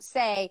kids don't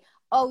say,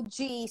 oh,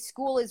 gee,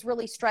 school is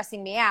really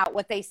stressing me out.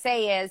 What they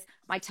say is,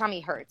 my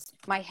tummy hurts,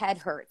 my head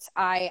hurts.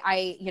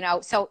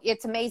 So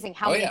it's amazing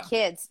how many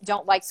kids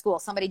don't like school.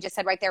 Somebody just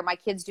said right there, my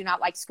kids do not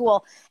like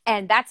school,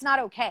 and that's not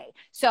okay.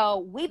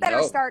 So we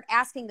better start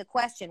asking the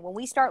question, when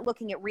we start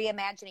looking at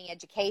reimagining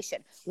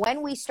education,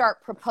 when we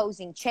start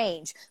proposing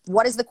change,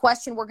 what is the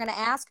question we're going to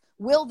ask?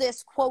 Will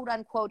this quote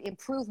unquote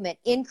improvement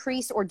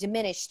increase or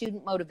diminish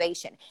student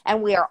motivation?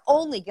 And we are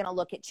only going to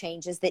look at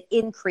changes that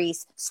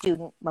increase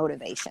student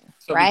motivation.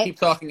 So we keep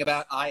talking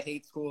about, I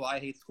hate school, I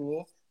hate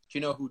school. Do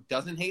you know who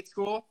doesn't hate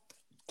school?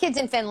 Kids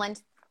in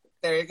Finland.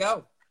 There you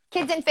go.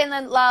 Kids in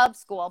Finland love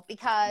school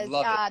because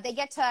they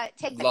get to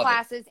take the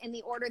classes in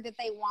the order that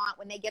they want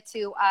when they get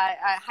to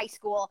high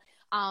school.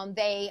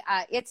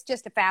 It's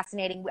just a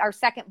fascinating. Our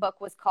second book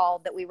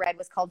that we read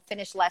was called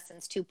Finnish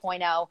Lessons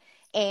 2.0,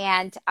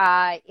 and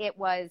it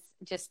was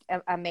just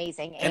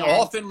amazing. And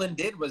all Finland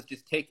did was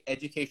just take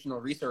educational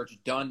research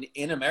done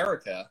in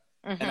America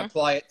and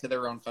apply it to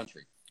their own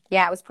country.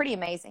 Yeah, it was pretty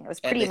amazing. It was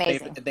pretty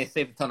amazing. They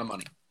saved a ton of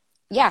money.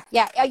 Yeah.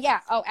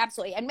 Oh,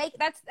 absolutely. And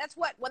that's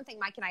what one thing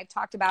Mike and I have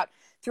talked about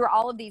through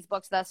all of these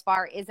books thus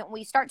far is that when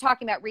we start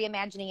talking about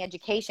reimagining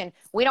education,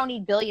 we don't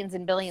need billions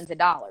and billions of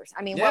dollars.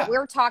 I mean, what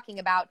we're talking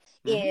about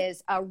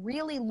is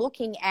really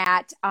looking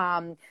at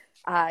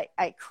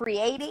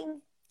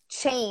creating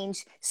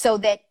change so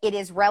that it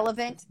is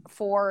relevant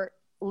for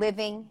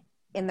living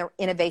in the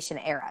innovation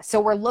era.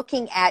 So we're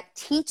looking at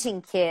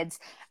teaching kids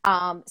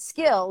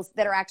skills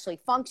that are actually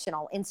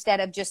functional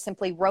instead of just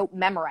simply rote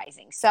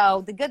memorizing.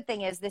 So the good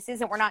thing is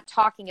we're not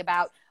talking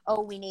about,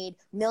 we need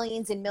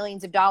millions and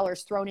millions of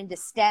dollars thrown into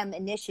STEM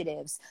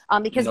initiatives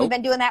because we've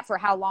been doing that for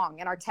how long?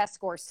 And our test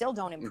scores still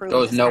don't improve. It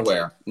goes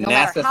nowhere. No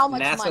matter how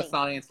much NASA money.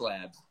 Science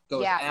Labs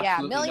goes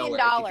absolutely $1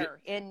 nowhere.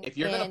 million If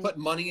you're going to put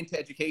money into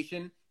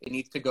education, it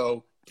needs to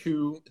go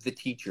to the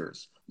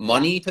teachers.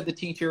 Money to the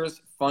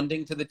teachers,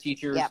 funding to the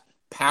teachers.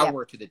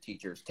 Power to the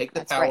teachers. Take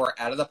the power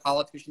out of the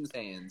politicians'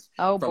 hands.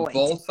 From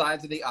both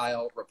sides of the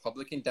aisle,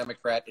 Republican,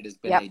 Democrat. It has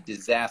been a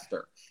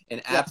disaster,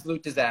 an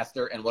absolute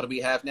disaster. And what do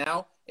we have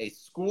now? A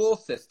school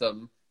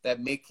system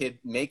that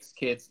makes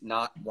kids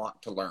not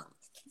want to learn.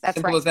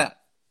 Simple as that.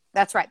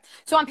 That's right.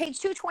 So on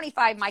page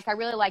 225, Mike, I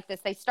really like this.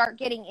 They start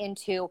getting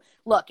into,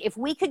 look, if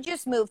we could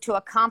just move to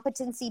a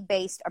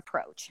competency-based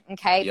approach,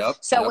 okay?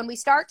 When we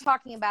start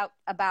talking about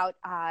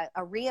a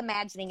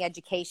reimagining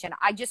education,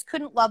 I just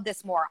couldn't love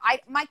this more.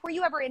 Mike, were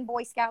you ever in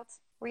Boy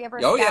Scouts? Were you ever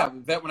a Oh scout?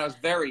 yeah, when I was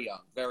very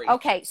young, very young.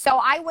 Okay, so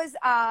I was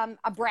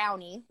a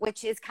brownie,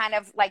 which is kind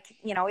of like,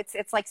 you know, it's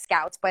like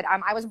scouts, but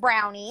I was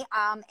brownie,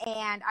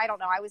 and I don't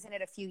know, I was in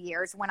it a few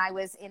years when I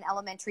was in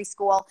elementary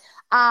school.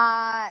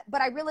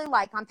 But I really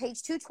like, on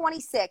page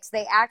 226,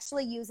 they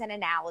actually use an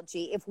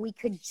analogy. If we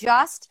could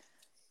just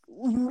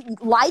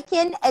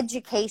liken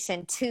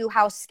education to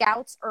how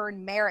scouts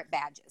earn merit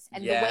badges.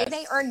 And the way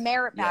they earn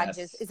merit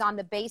badges is on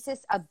the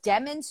basis of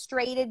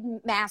demonstrated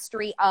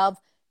mastery of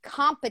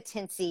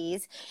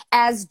competencies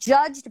as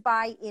judged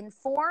by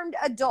informed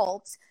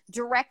adults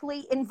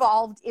directly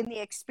involved in the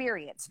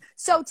experience.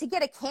 So to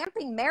get a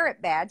camping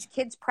merit badge,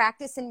 kids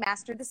practice and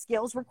master the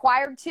skills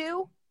required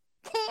to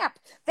camp.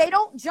 They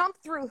don't jump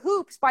through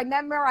hoops by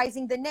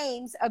memorizing the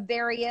names of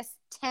various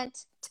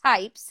tent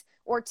types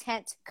or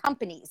tent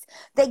companies.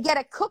 They get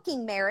a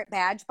cooking merit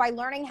badge by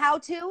learning how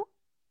to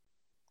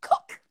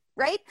cook,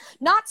 right?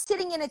 Not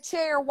sitting in a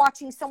chair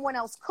watching someone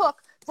else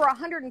cook for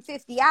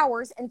 150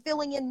 hours and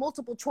filling in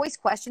multiple choice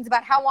questions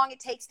about how long it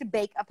takes to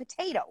bake a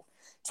potato.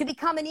 To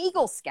become an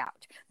Eagle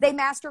Scout, they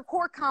master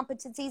core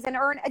competencies and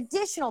earn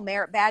additional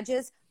merit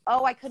badges.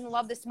 Oh, I couldn't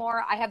love this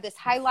more. I have this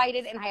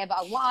highlighted and I have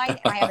a line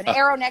and I have an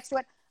arrow next to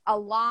it,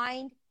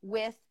 aligned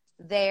with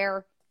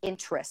their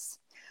interests.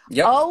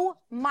 Yep. Oh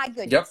my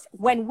goodness. Yep.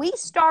 When we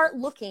start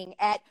looking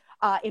at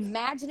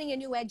imagining a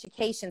new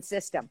education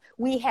system,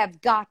 we have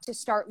got to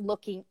start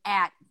looking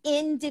at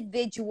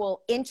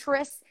individual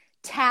interests,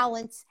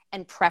 talents,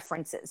 and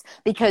preferences,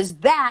 because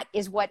that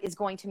is what is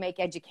going to make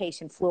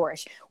education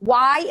flourish.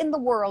 Why in the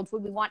world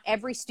would we want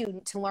every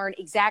student to learn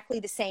exactly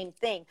the same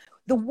thing?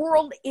 The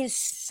world is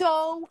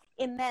so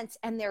immense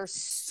and there's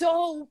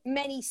so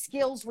many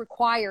skills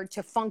required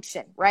to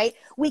function, right?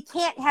 We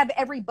can't have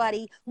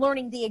everybody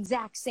learning the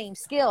exact same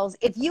skills.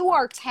 If you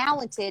are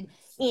talented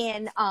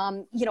in,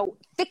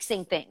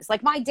 fixing things,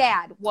 like my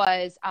dad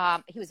was,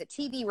 he was a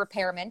TV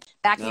repairman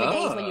back in the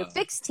days when you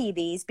fixed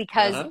TVs,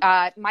 because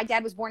my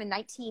dad was born in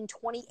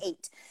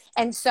 1928.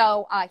 And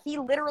so he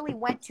literally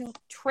went to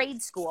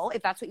trade school,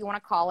 if that's what you want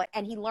to call it,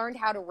 and he learned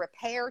how to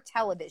repair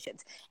televisions.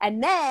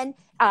 And then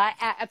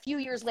a few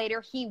years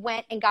later, he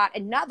went and got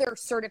another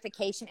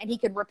certification, and he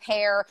could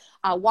repair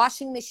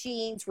washing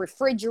machines,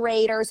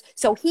 refrigerators.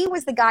 So he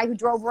was the guy who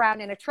drove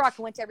around in a truck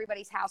and went to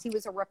everybody's house. He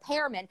was a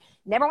repairman,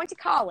 never went to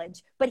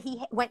college, but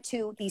he went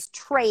to these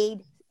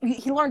trade.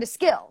 He learned a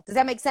skill. Does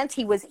that make sense?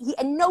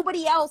 And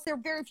nobody else, there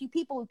are very few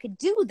people who could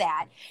do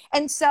that.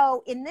 And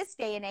so in this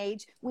day and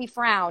age, we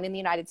frown in the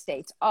United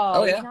States.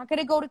 Oh, you're not going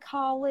to go to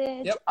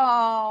college. Yep.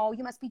 Oh,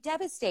 you must be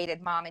devastated,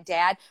 mom and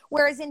dad.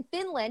 Whereas in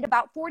Finland,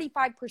 about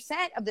 45%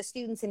 of the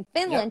students in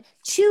Finland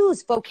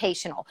choose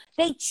vocational.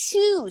 They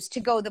choose to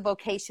go the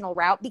vocational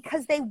route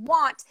because they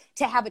want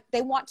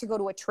to go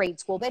to a trade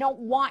school. They don't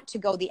want to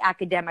go the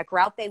academic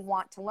route. They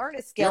want to learn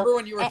a skill. Remember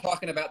when you were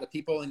talking about the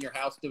people in your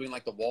house doing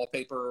like the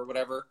wallpaper or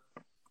whatever?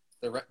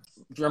 Do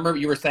you remember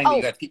you were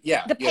saying that you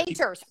got the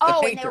painters.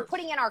 And they were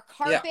putting in our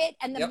carpet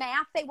and the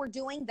math they were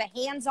doing, the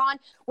hands-on.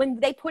 When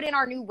they put in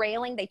our new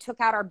railing, they took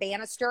out our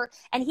banister,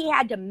 and he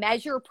had to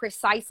measure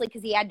precisely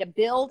because he had to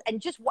build.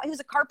 And he was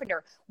a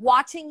carpenter.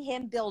 Watching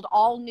him build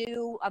all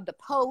new of the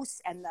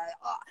posts and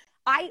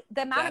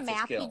the amount of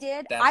math he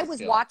did, I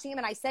was watching him,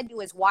 and I said to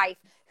his wife,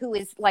 who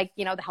is like,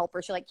 the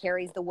helper, she like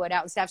carries the wood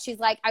out and stuff.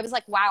 I was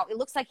like, wow, it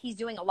looks like he's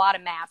doing a lot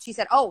of math. She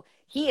said, oh,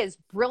 he is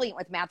brilliant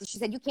with math. And she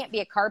said, you can't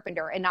be a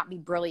carpenter and not be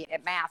brilliant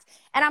at math.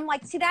 And I'm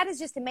like, see, that is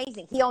just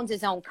amazing. He owns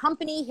his own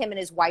company. Him and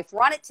his wife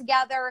run it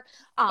together.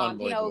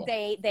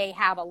 They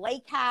have a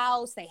lake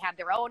house. They have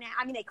their own.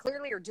 I mean, they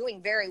clearly are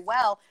doing very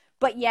well.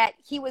 But yet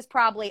he was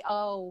probably,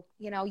 you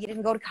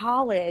didn't go to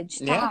college.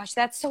 Gosh,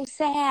 that's so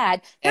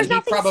sad. There's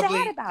nothing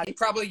sad about it. He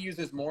probably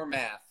uses more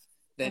math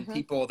than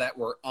people that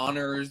were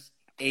honors,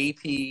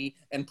 AP,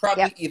 and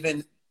probably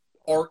even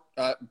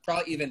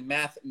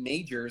math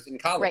majors in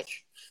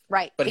college.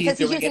 Right. But because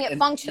he's using it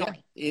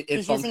functionally.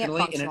 He's using it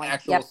functionally in an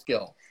actual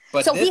skill.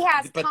 But so he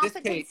has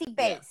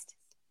competency-based.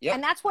 Yep.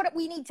 And that's what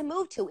we need to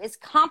move to, is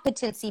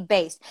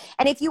competency-based.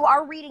 And if you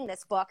are reading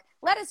this book,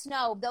 let us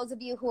know, those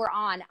of you who are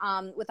on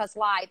with us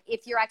live,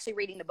 if you're actually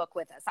reading the book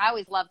with us. I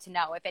always love to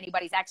know if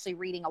anybody's actually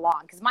reading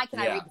along, because Mike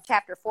and I read the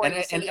chapter 4.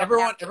 And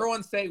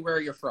everyone say where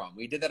you're from.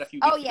 We did that a few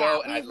weeks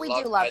ago. And we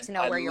do love to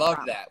know where you're from. I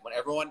love that. When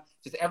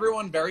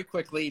everyone very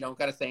quickly, you don't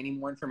got to say any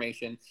more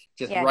information.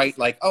 Just write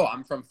like, oh,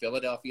 I'm from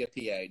Philadelphia,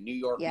 PA, New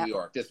York, New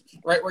York. Just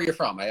write where you're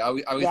from. I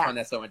always find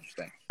that so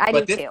interesting. I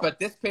do too. But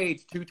this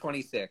page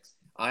 226,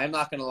 I'm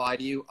not going to lie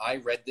to you. I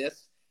read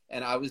this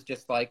and I was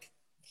just like,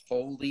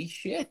 holy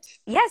shit.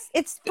 Yes,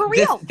 it's for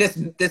real.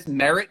 This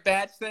merit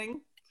badge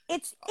thing.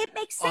 It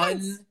makes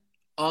sense.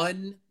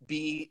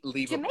 Unbelievable.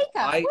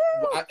 Jamaica.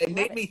 It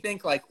made me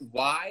think, like,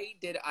 why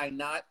did I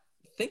not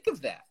think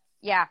of that?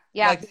 Yeah.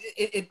 Like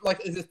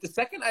the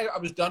second I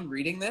was done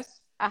reading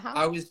this,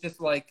 I was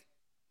just like,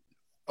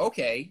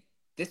 okay,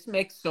 this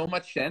makes so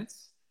much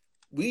sense.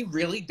 We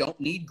really don't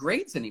need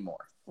grades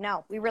anymore.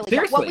 No, we really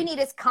Seriously. don't. What we need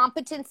is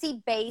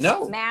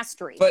competency-based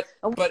mastery. But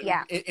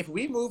if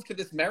we move to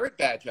this merit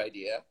badge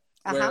idea,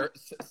 where,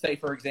 say,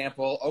 for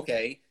example,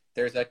 okay,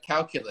 there's a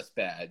calculus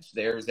badge,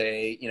 there's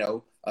a,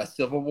 a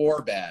Civil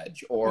War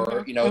badge,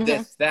 or,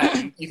 this,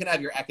 that. You can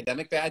have your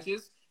academic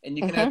badges and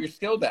you can have your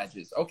skill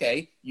badges.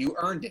 Okay, you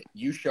earned it.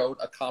 You showed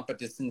a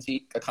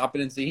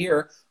competency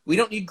here. We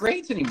don't need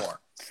grades anymore.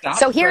 Stop.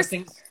 So here's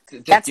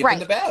just give them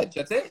the badge.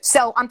 That's it.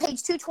 So on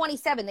page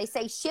 227, they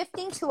say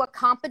shifting to a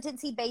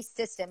competency-based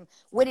system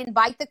would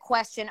invite the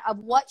question of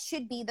what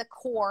should be the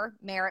core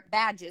merit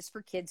badges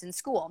for kids in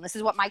school. And this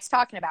is what Mike's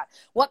talking about.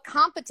 What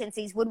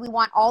competencies would we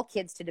want all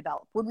kids to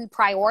develop? Would we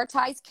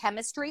prioritize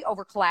chemistry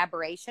over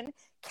collaboration,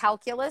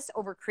 calculus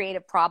over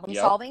creative problem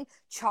solving,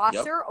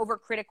 Chaucer over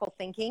critical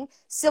thinking,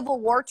 Civil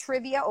War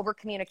trivia over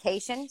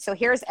communication? So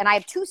and I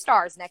have 2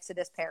 stars next to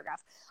this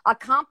paragraph. A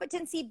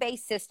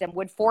competency-based system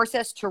would force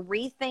us to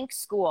rethink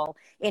school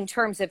in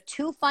terms of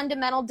 2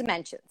 fundamental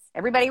dimensions.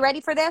 Everybody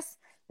ready for this?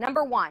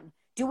 Number 1,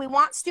 do we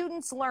want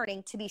students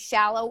learning to be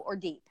shallow or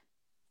deep?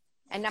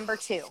 And number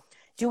 2,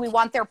 do we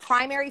want their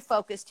primary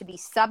focus to be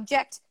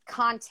subject,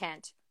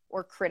 content,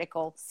 or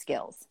critical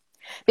skills?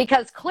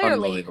 Because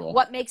clearly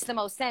what makes the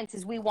most sense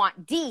is we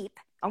want deep,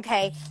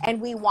 okay,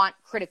 and we want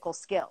critical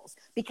skills,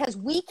 because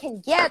we can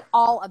get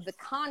all of the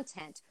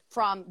content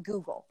from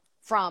Google,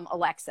 from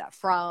Alexa,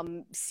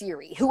 from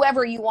Siri,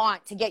 whoever you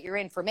want to get your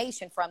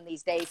information from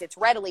these days. It's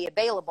readily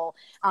available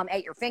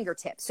at your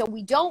fingertips. So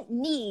we don't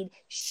need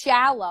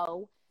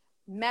shallow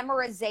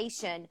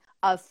memorization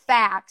of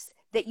facts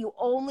that you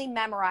only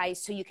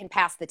memorize so you can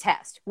pass the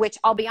test, which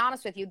I'll be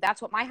honest with you,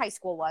 that's what my high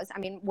school was. I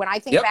mean, when I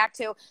think back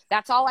to,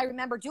 that's all I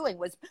remember doing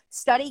was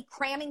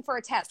cramming for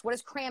a test. What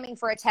does cramming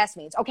for a test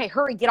means? Okay,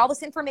 hurry, get all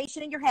this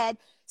information in your head,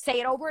 say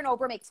it over and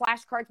over, make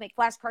flashcards,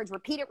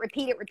 repeat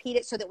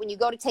it, so that when you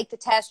go to take the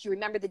test, you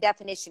remember the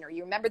definition, or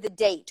you remember the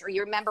date, or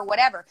you remember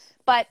whatever.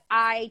 But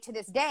to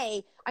this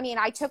day,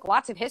 I took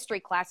lots of history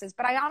classes,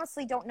 but I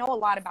honestly don't know a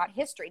lot about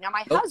history. Now,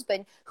 my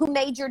husband, who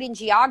majored in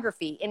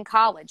geography in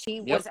college, he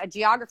was a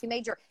geography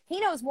major. He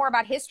knows more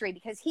about history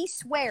because he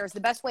swears the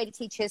best way to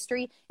teach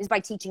history is by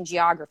teaching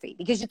geography,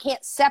 because you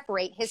can't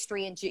separate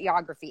history and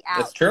geography out.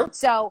 That's true.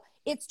 So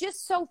it's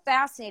just so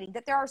fascinating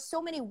that there are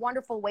so many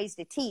wonderful ways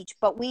to teach,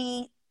 but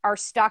we are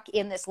stuck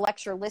in this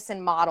lecture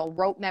listen model,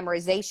 rote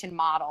memorization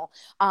model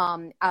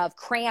of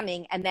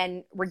cramming and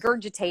then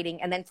regurgitating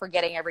and then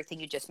forgetting everything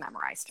you just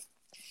memorized.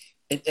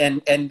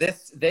 And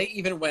this, they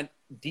even went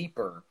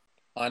deeper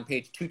on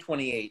page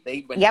 228.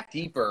 They went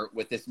deeper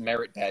with this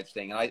merit badge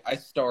thing. And I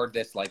starred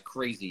this like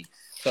crazy.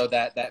 So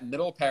that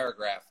middle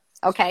paragraph,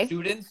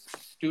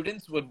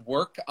 students would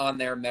work on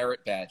their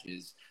merit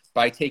badges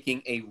by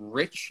taking a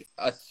rich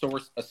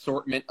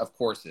assortment of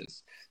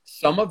courses,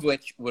 some of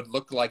which would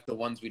look like the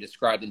ones we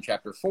described in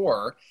chapter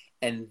 4,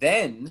 and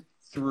then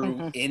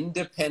through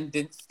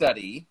independent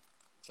study,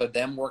 so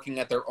them working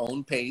at their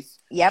own pace,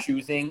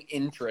 choosing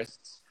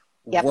interests,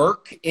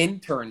 work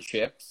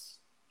internships,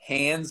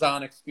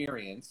 hands-on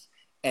experience,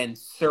 and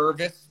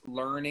service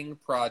learning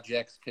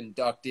projects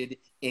conducted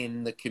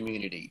in the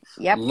community.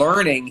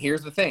 Learning,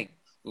 here's the thing,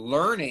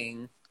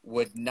 learning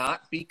would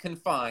not be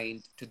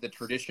confined to the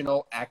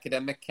traditional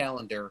academic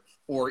calendar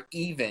or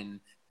even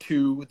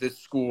to the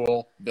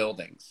school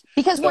buildings.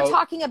 Because we're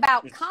talking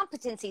about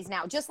competencies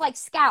now, just like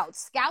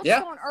scouts. Scouts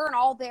don't earn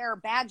all their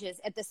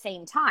badges at the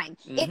same time.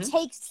 It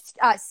takes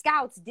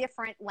scouts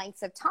different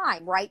lengths of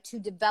time, right, to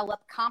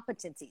develop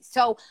competencies.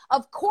 So,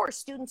 of course,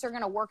 students are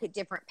going to work at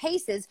different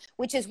paces,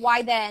 which is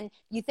why then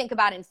you think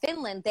about in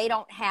Finland, they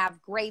don't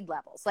have grade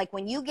levels. Like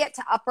when you get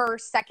to upper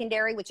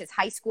secondary, which is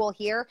high school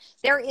here,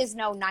 there is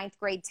no 9th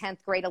grade,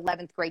 10th grade,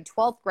 11th grade,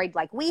 12th grade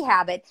like we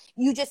have it.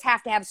 You just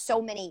have to have so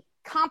many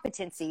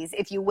competencies,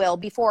 if you will,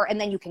 before,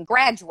 and then you can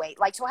graduate.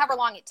 Like, so however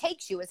long it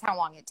takes you is how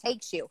long it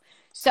takes you.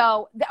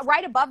 So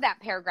right above that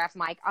paragraph,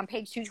 Mike, on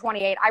page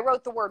 228, I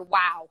wrote the word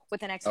wow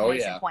with an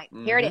exclamation point.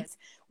 Here it is.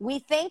 We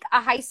think a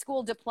high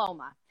school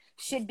diploma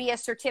should be a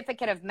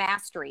certificate of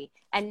mastery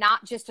and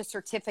not just a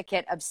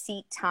certificate of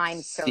seat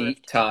time served.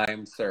 Seat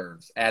time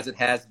serves, as it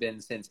has been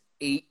since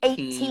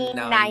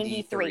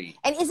 1893.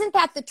 And isn't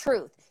that the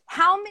truth?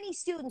 How many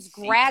students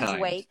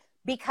graduate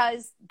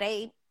because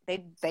they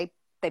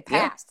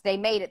passed, they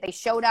made it, they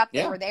showed up,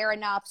 they were there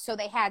enough, so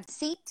they had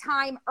seat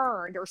time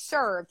earned or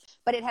served,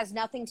 but it has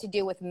nothing to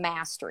do with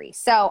mastery.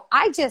 So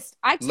I tell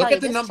look you,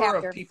 at the number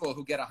of people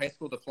who get a high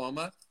school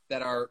diploma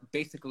that are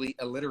basically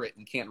illiterate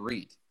and can't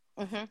read.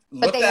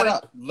 Look that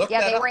up. Look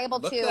that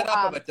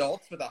up of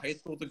adults with a high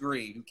school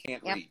degree who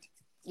can't read.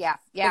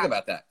 Think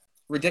about that.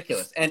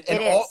 Ridiculous. And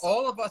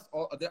all of us,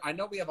 I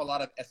know we have a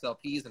lot of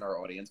SLPs in our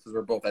audience because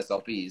we're both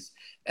SLPs,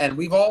 and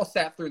we've all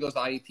sat through those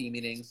IEP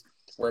meetings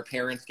where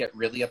parents get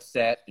really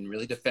upset and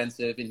really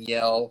defensive and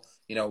yell,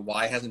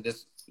 why hasn't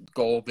this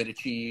goal been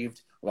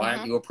achieved? Why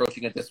aren't you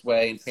approaching it this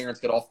way? And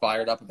parents get all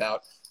fired up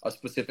about a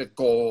specific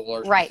goal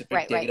or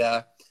specific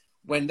data.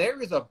 When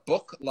there is a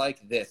book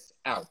like this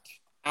out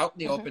in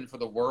the open for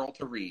the world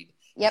to read,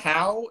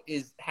 how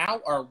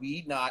are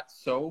we not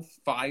so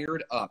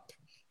fired up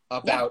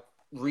about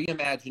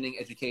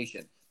reimagining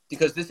education?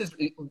 Because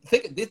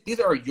these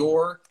are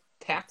your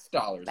tax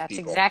dollars. That's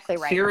people. Exactly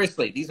right.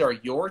 Seriously, these are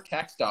your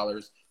tax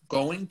dollars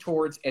going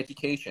towards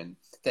education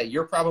that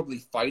you're probably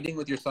fighting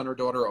with your son or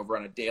daughter over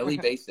on a daily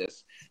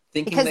basis,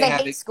 thinking because they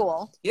hate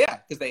school. Yeah,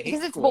 because they hate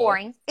because it's school,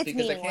 boring. It's because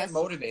meaningless. They can't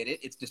motivate it.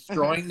 It's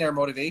destroying their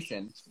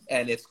motivation,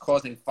 and it's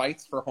causing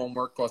fights for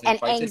homework, causing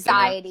fights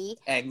anxiety.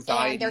 At dinner,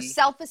 anxiety. And their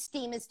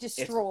self-esteem is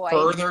destroyed.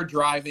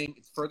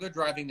 It's further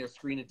driving their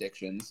screen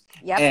addictions.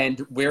 Yep.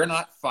 And we're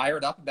not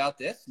fired up about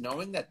this,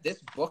 knowing that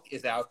this book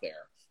is out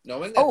there.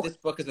 Knowing that this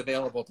book is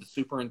available to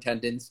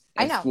superintendents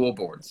and school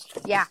boards.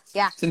 Yeah,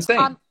 yeah. It's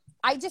insane.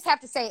 I just have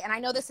to say, and I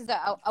know this is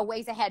a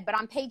ways ahead, but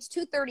on page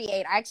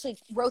 238, I actually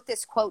wrote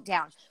this quote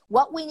down.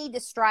 What we need to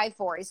strive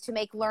for is to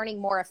make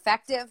learning more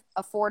effective,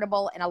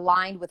 affordable, and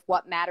aligned with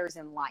what matters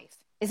in life.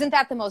 Isn't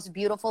that the most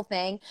beautiful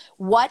thing?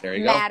 What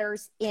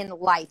matters in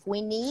life?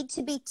 We need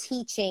to be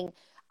teaching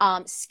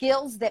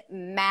skills that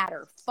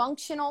matter,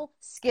 functional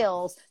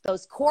skills,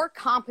 those core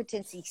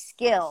competency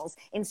skills,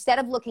 instead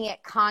of looking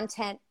at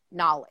content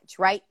knowledge,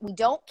 right? We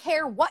don't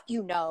care what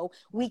you know.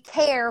 We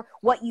care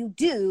what you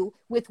do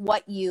with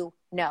what you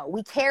know.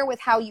 We care with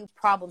how you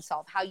problem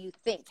solve, how you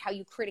think, how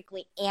you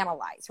critically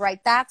analyze, right?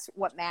 That's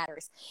what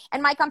matters.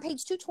 And Mike, on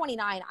page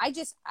 229,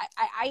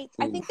 I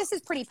think this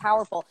is pretty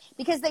powerful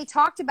because they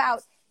talked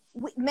about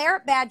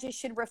merit badges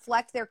should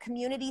reflect their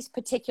community's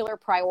particular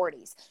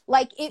priorities.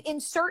 Like in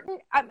certain,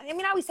 I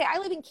always say I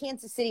live in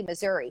Kansas City,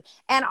 Missouri,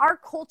 and our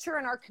culture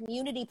and our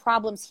community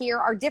problems here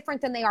are different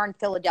than they are in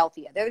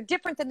Philadelphia. They're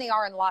different than they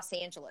are in Los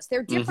Angeles.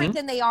 They're different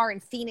than they are in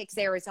Phoenix,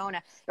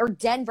 Arizona, or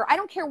Denver. I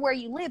don't care where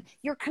you live,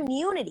 your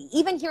community,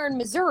 even here in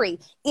Missouri,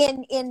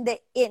 I'm in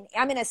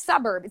a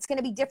suburb, it's going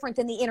to be different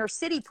than the inner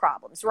city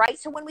problems, right?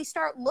 So when we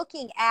start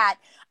looking at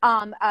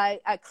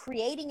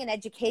creating an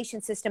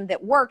education system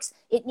that works,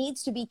 it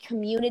needs to be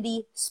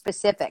community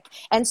specific.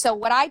 And so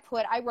what I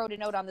wrote a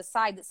note on the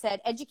side that said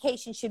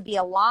education should be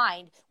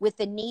aligned with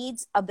the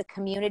needs of the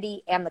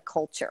community and the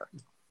culture.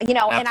 You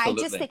know, and I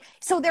just think,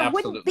 so there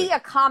wouldn't be a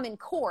common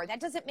core. That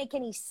doesn't make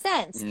any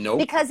sense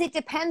because it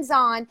depends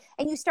on,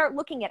 and you start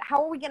looking at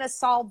how are we going to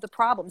solve the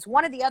problems.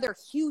 One of the other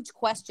huge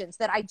questions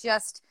that I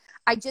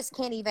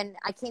can't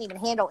even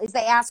handle is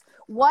they ask,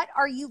 what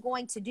are you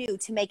going to do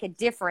to make a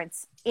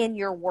difference in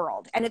your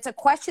world? And it's a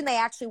question they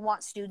actually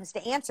want students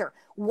to answer.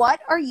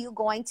 What are you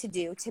going to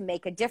do to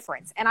make a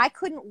difference? And I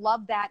couldn't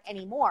love that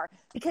anymore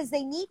because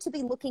they need to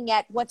be looking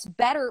at what's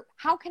better.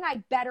 How can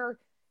I better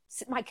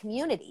my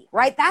community,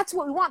 right? That's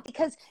what we want.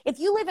 Because if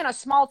you live in a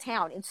small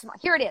town,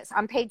 here it is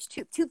on page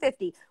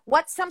 250,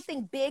 what's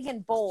something big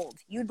and bold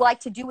you'd like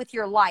to do with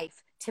your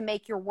life to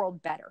make your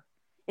world better?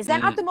 Is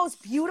that not the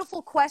most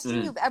beautiful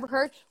question you've ever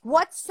heard?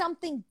 What's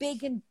something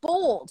big and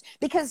bold?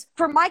 Because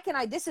for Mike and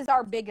I, this is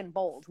our big and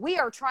bold. We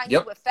are trying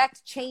to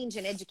affect change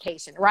in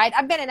education, right?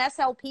 I've been an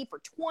SLP for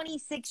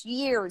 26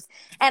 years,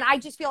 and I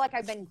just feel like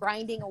I've been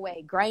grinding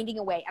away.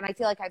 And I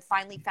feel like I've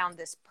finally found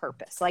this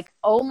purpose. Like,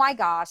 oh my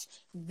gosh,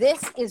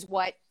 this is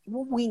what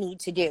we need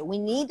to do. We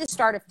need to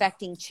start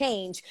affecting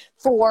change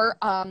for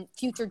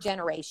future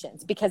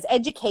generations because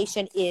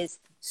education is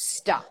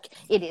stuck.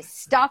 It is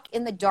stuck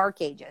in the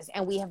dark ages,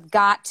 and we have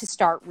got to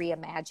start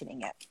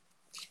reimagining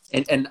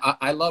it. And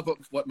I love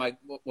what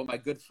my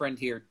good friend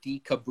here, Dee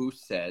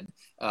Caboose, said.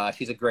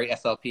 She's a great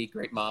SLP,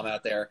 great mom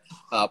out there.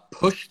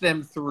 Push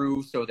them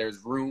through so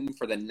there's room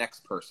for the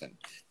next person.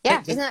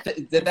 Yeah,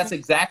 that's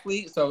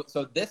exactly. So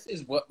this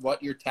is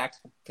what your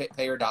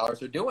taxpayer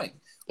dollars are doing.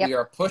 Yep. We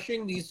are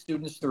pushing these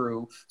students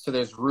through so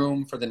there's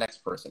room for the next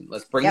person.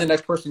 Let's bring the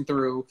next person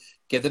through,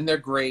 give them their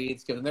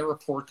grades, give them their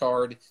report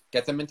card,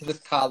 get them into this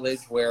college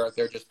where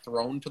they're just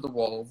thrown to the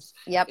wolves.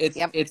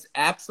 It's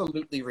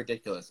absolutely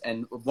ridiculous.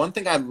 And one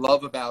thing I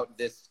love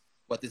about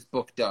what this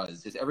book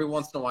does is every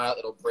once in a while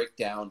it'll break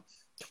down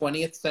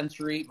 20th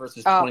century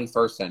versus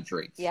 21st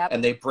century.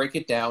 And they break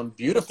it down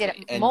beautifully.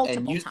 Did it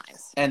multiple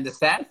times. And the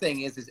sad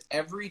thing is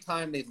every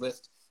time they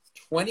list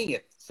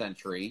 20th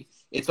century,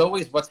 it's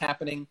always what's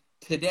happening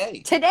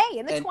today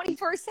in the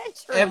 21st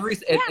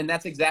century. And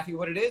that's exactly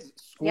what it is.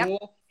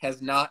 School has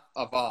not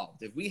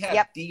evolved. If we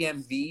have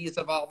DMVs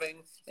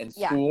evolving and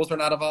schools are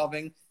not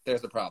evolving,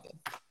 there's a problem.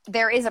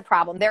 There is a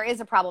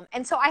problem.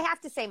 And so I have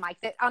to say, Mike,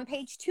 that on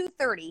page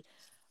 230,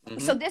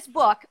 so this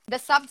book, the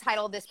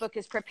subtitle of this book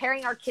is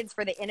Preparing Our Kids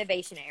for the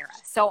Innovation Era.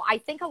 So I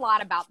think a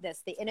lot about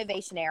this, the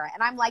innovation era.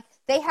 And I'm like,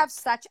 they have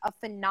such a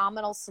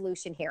phenomenal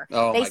solution here.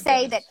 They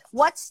say that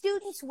what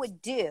students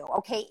would do,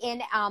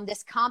 in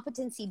this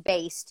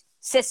competency-based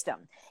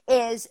system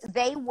is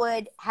they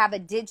would have a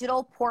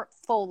digital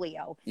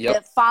portfolio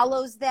that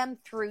follows them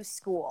through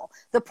school.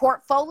 The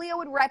portfolio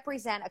would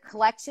represent a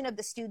collection of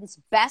the students'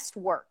 best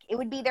work. It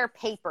would be their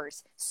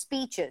papers,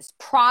 speeches,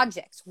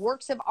 projects,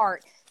 works of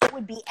art. It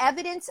would be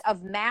evidence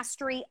of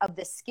mastery of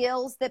the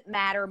skills that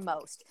matter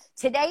most.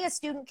 Today, a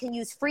student can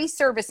use free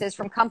services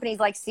from companies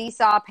like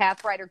Seesaw,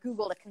 Pathwriter,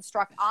 Google to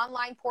construct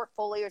online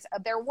portfolios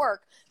of their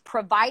work,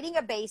 providing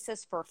a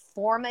basis for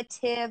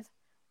formative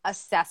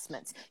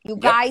assessments. You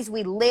guys,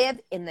 we live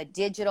in the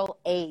digital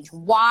age.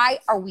 Why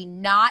are we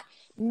not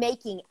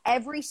making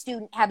every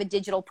student have a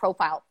digital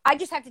profile? I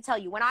just have to tell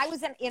you, when I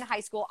was in high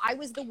school, I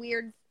was the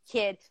weird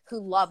kid who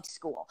loved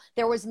school.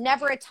 There was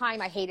never a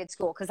time I hated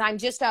school because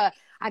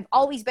I've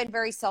always been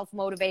very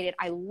self-motivated.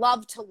 I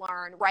love to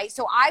learn, right?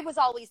 So I was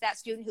always that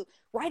student who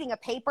writing a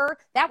paper,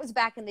 that was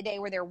back in the day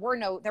where there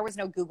was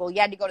no Google. You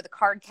had to go to the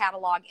card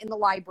catalog in the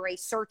library,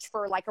 search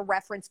for like a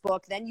reference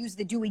book, then use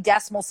the Dewey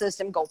Decimal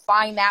System, go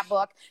find that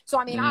book. So,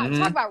 I mean, I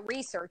talk about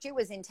research. It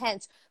was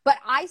intense, but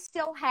I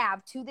still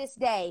have to this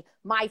day,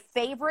 my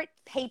favorite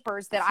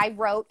papers that I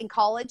wrote in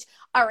college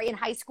or in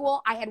high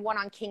school. I had one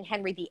on King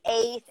Henry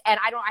VIII, and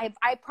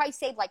I probably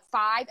saved like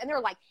 5, and they're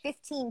like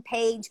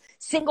 15-page,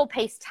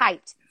 single-page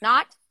typed,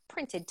 not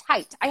printed,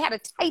 typed. I had a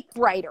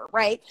typewriter,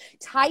 right?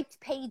 Typed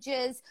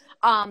pages.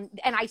 And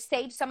I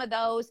saved some of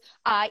those.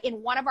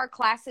 In one of our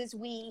classes,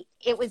 we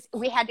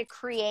had to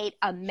create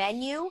a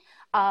menu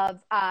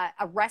of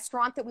a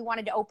restaurant that we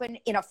wanted to open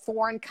in a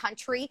foreign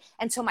country.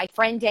 And so my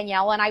friend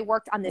Danielle and I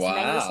worked on this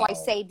menu. So I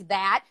saved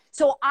that.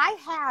 So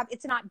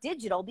it's not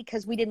digital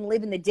because we didn't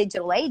live in the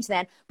digital age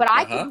then, but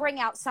I could bring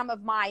out some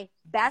of my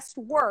best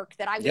work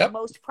that I was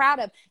most proud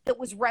of that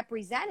was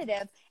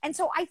representative. And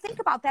so I think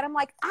about that. I'm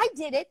like, I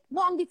did it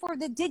long before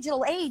the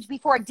digital age,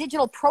 before a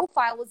digital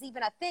profile was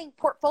even a thing,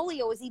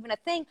 portfolio was even a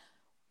thing.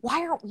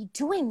 Why aren't we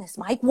doing this,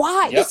 Mike?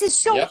 Why? This is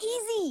so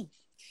easy.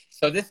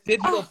 So this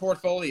digital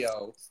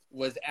portfolio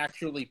was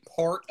actually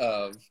part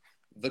of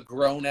the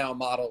Grow Now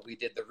model we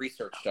did the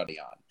research study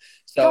on.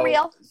 So, for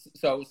real?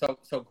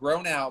 So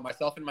Grow Now,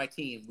 myself and my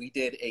team, we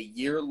did a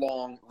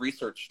year-long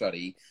research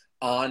study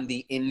on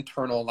the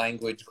internal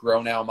language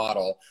Grow Now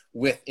model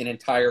with an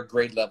entire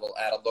grade level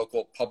at a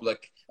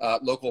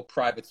local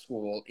private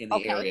school in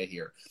the area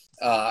here.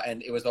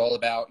 And it was all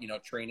about,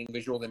 training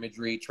visual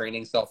imagery,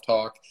 training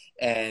self-talk,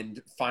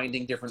 and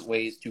finding different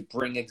ways to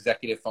bring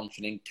executive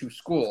functioning to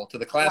school, to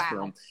the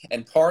classroom. Wow.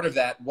 And part of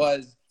that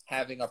was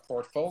having a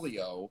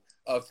portfolio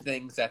of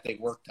things that they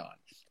worked on.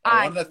 And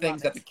one of the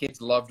things that the kids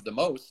loved the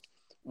most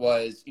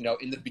was,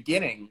 in the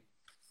beginning,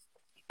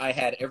 I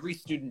had every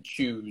student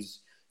choose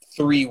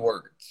 3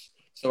 words.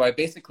 So I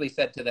basically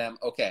said to them,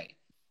 okay,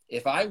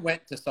 if I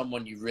went to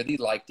someone you really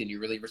liked and you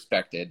really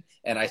respected,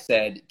 and I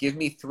said, give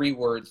me 3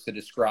 words to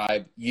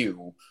describe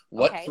you,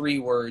 what 3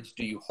 words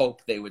do you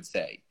hope they would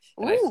say?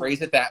 And I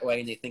phrase it that way,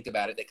 and they think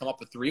about it. They come up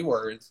with 3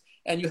 words,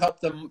 and you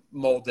help them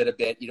mold it a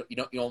bit. You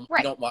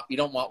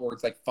don't want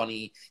words like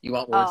funny. You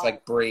want words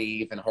like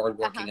brave and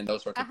hardworking and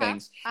those sorts of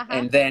things.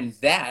 And then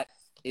that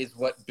is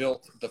what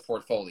built the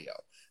portfolio.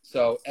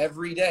 So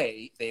every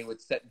day they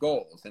would set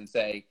goals and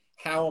say,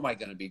 how am I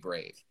going to be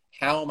brave?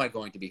 How am I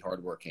going to be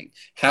hardworking?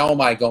 How am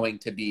I going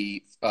to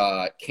be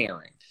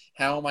caring?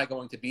 How am I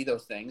going to be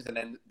those things? And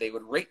then they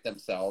would rate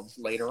themselves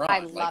later on. I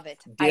love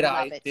it. Did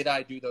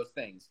I do those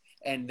things?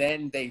 And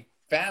then they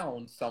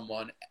found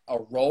someone, a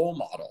role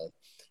model,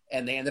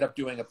 and they ended up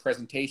doing a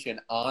presentation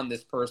on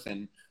this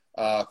person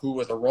who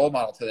was a role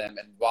model to them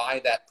and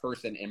why that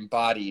person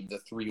embodied the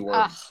 3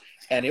 words.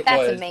 And it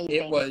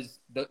was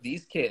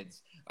these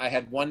kids. I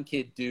had one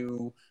kid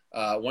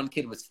one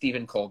kid was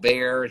Stephen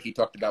Colbert. He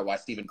talked about why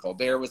Stephen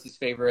Colbert was his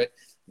favorite.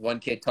 One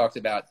kid talked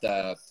about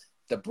the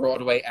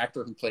Broadway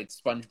actor who played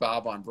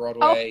SpongeBob on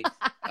Broadway.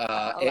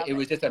 It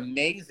was just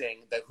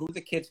amazing who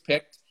the kids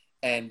picked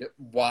and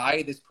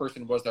why this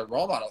person was their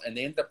role model. And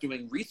they ended up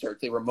doing research.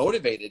 They were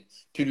motivated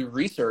to do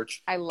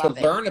research to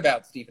learn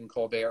about Stephen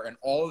Colbert and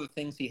all of the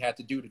things he had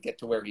to do to get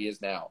to where he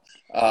is now.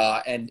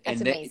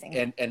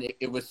 Amazing.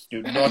 It was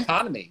student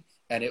autonomy.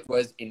 And it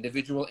was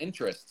individual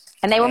interests.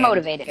 And they were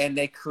motivated. And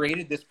they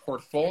created this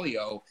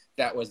portfolio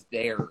that was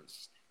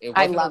theirs. It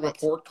wasn't a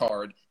report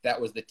card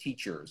that was the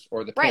teachers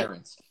or the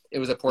parents. It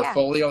was a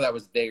portfolio that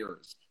was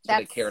theirs. So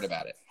they cared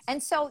about it.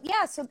 And so,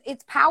 so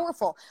it's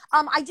powerful.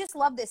 I just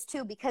love this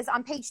too, because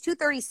on page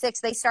 236,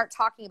 they start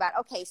talking about,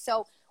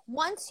 so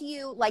once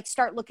you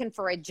start looking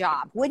for a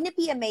job, wouldn't it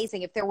be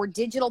amazing if there were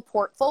digital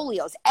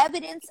portfolios,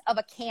 evidence of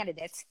a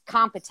candidate's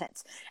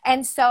competence?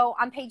 And so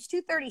on page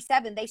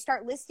 237, they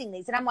start listing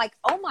these, and I'm like,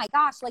 oh my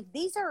gosh,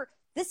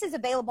 this is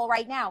available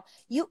right now.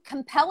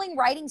 Compelling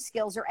writing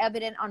skills are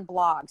evident on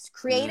blogs.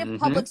 Creative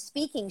public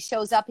speaking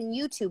shows up in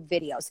YouTube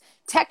videos.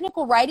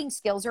 Technical writing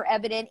skills are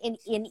evident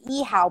in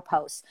eHow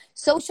posts.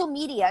 Social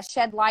media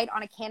shed light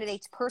on a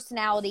candidate's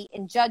personality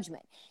and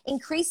judgment.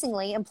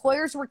 Increasingly,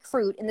 employers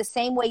recruit in the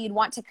same way you'd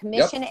want to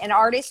commission an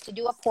artist to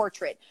do a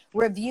portrait,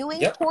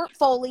 reviewing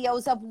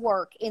portfolios of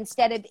work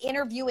instead of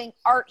interviewing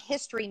art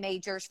history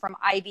majors from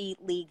Ivy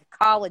League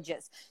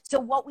colleges. So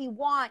what we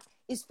want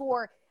is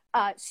for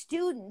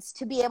students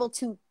to be able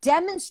to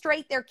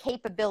demonstrate their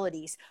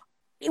capabilities.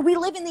 We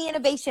live in the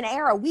innovation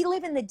era. We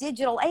live in the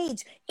digital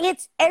age.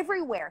 It's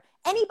everywhere.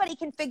 Anybody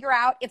can figure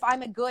out if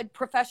I'm a good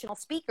professional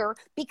speaker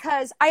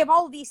because I have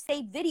all of these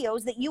saved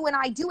videos that you and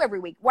I do every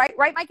week. Right,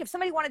 Mike? If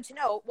somebody wanted to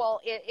know,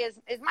 well, is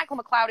Michael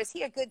McLeod, is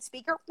he a good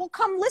speaker? Well,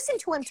 come listen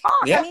to him talk.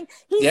 I mean,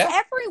 he's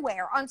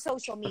everywhere on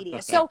social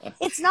media. So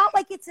it's not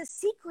like it's a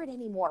secret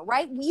anymore,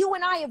 right? You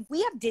and I,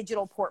 we have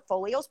digital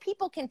portfolios.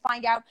 People can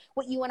find out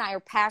what you and I are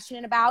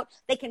passionate about.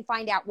 They can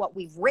find out what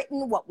we've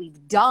written, what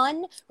we've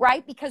done,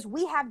 right? Because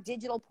we have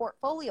digital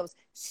portfolios.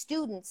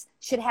 Students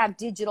should have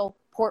digital portfolios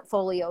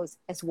portfolios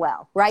as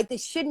well, right?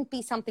 This shouldn't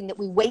be something that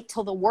we wait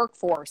till the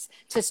workforce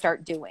to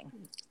start doing.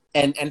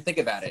 And think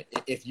about it.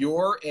 If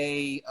you're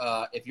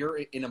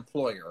an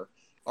employer,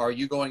 are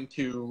you going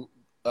to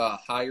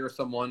hire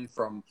someone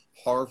from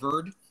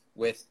Harvard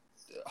with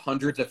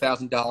hundreds of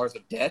 $1,000s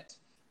of debt,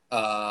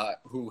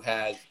 who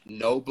has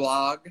no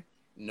blog,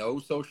 no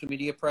social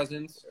media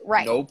presence,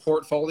 right. no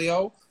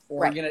portfolio,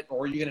 or right.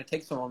 are you gonna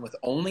take someone with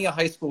only a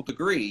high school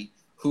degree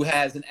who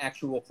has an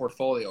actual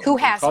portfolio, who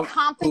has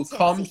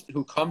competency,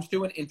 who comes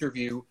to an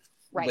interview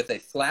right. with a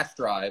flash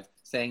drive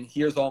saying,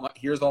 here's all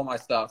my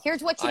stuff.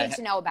 Here's what you need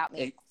to know about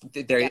me.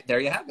 There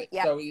you have it.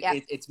 Yep. So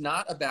Yep. It's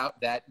not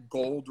about that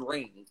gold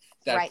ring,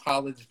 that right.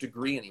 college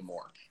degree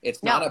anymore.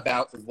 It's not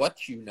about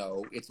what you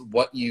know. It's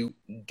what you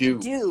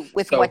do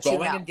with what you know.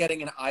 So going and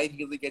getting an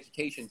Ivy League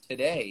education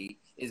today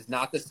is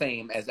not the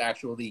same as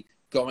actually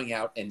going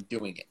out and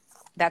doing it.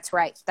 That's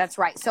right. That's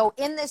right. So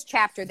in this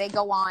chapter, they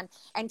go on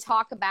and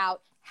talk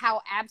about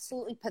how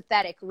absolutely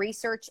pathetic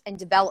research and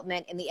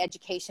development in the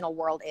educational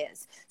world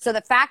is. So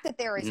the fact that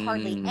there is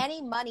hardly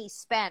any money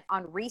spent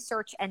on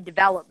research and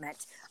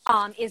development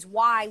is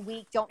why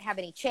we don't have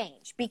any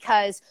change,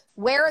 because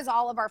where is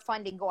all of our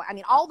funding going? I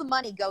mean, all the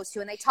money goes to,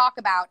 and they talk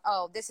about,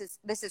 oh, this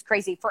is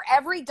crazy. For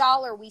every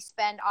dollar we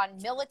spend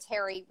on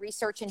military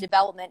research and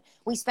development,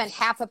 we spend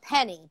half a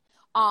penny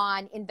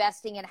on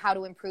investing in how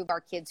to improve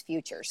our kids'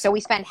 future. So we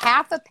spend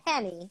half a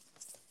penny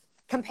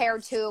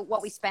compared to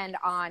what we spend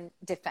on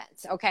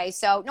defense. Okay,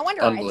 so no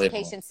wonder our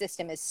education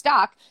system is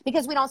stuck,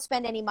 because we don't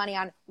spend any money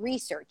on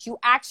research. You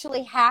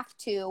actually have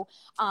to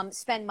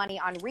spend money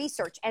on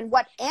research. And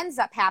what ends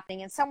up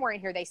happening, and somewhere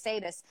in here they say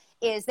this,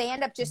 is they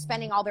end up just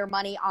spending all their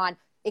money on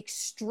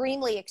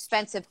extremely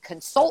expensive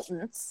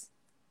consultants,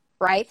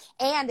 right?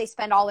 And they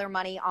spend all their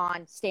money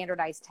on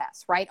standardized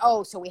tests, right?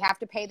 Oh, so we have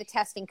to pay the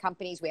testing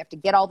companies. We have to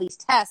get all these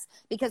tests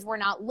because we're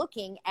not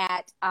looking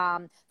at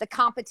the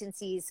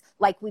competencies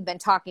like we've been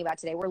talking about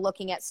today. We're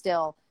looking at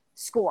still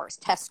scores,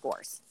 test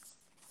scores.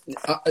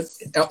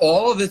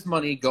 All of this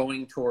money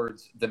going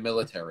towards the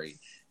military,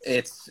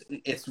 it's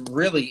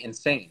really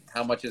insane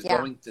how much is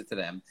going to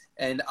them.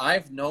 And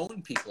I've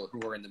known people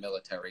who are in the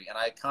military, and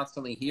I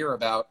constantly hear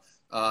about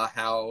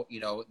how,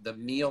 the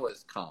meal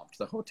is comped,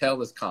 the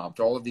hotel is comped,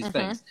 all of these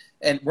things.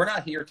 And we're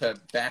not here to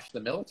bash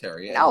the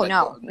military.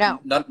 No.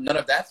 None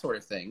of that sort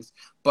of things.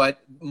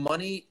 But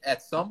money,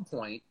 at some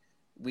point,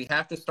 we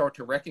have to start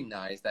to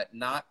recognize that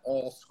not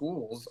all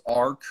schools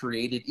are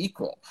created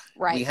equal.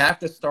 Right. We have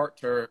to start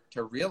to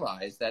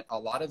realize that a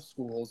lot of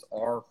schools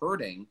are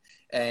hurting.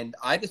 And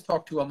I just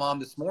talked to a mom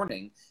this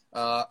morning.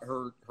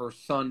 Her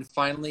son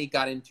finally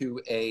got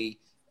into a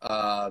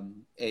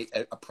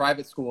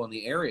private school in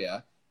the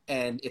area,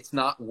 and it's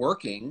not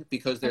working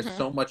because there's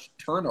so much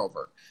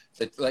turnover.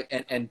 It's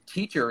and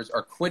teachers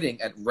are quitting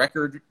at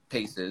record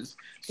paces.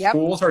 Yep.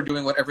 Schools are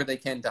doing whatever they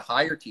can to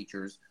hire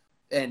teachers.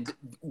 And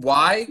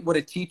why would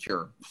a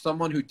teacher,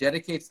 someone who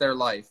dedicates their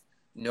life,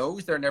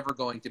 knows they're never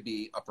going to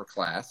be upper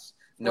class,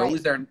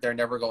 knows they're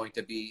never going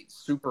to be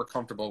super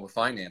comfortable with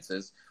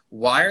finances,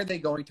 why are they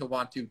going to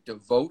want to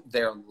devote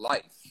their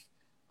life,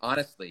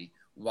 honestly,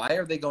 why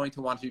are they going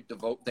to want to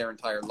devote their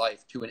entire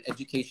life to an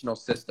educational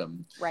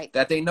system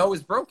that they know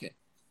is broken?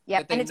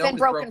 Yep, and it's been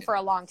broken for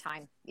a long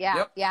time.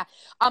 Yeah.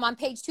 On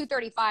page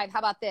 235, how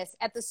about this?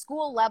 At the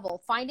school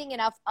level, finding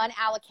enough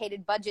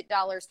unallocated budget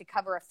dollars to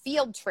cover a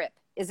field trip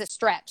is a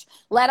stretch,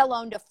 let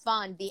alone to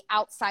fund the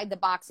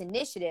outside-the-box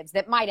initiatives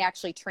that might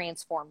actually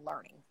transform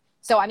learning.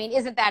 So, I mean,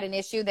 isn't that an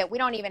issue that we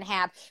don't even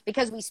have,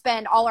 because we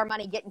spend all our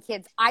money getting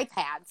kids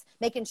iPads,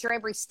 making sure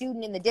every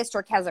student in the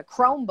district has a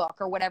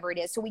Chromebook or whatever it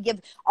is. So we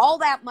give all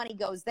that money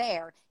goes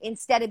there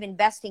instead of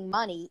investing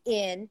money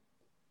in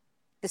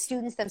the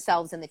students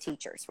themselves and the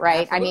teachers,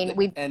 right?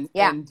 Absolutely. I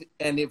mean,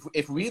 and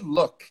if we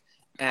look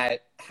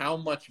at how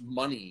much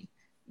money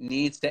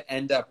needs to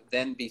end up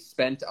then be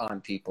spent on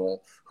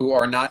people who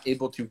are not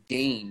able to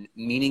gain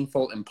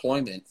meaningful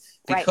employment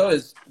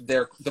because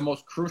the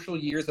most crucial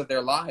years of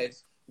their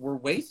lives were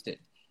wasted.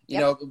 You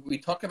know, we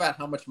talk about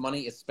how much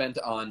money is spent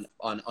on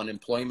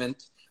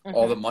unemployment,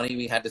 all the money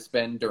we had to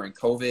spend during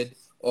COVID,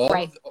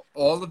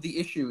 all of the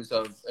issues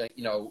of,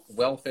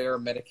 welfare,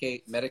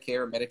 Medicare,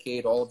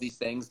 Medicaid, all of these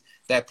things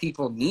that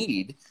people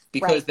need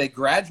because they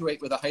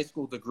graduate with a high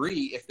school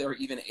degree, if they're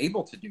even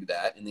able to do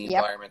that in the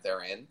environment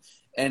they're in.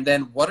 And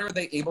then what are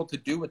they able to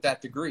do with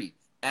that degree?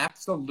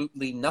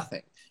 Absolutely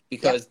nothing,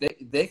 because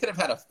they could have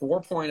had a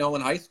 4.0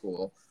 in high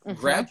school,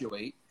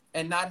 graduate,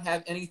 and not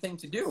have anything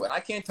to do. And I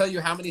can't tell you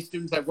how many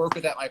students I work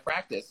with at my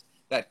practice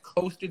that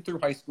coasted through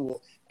high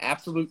school,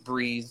 absolute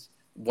breeze,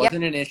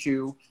 wasn't an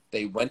issue.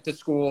 They went to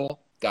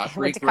school, got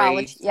great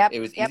grades. It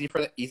was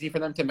easy for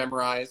them to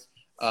memorize.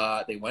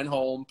 They went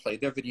home, played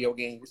their video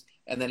games,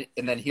 and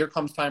then here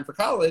comes time for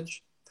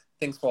college,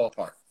 things fall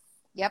apart.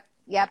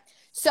 Yep.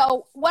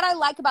 So what I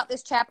like about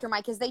this chapter,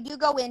 Mike, is they do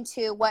go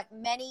into what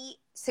many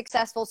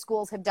successful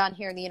schools have done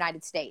here in the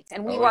United States.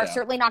 And we are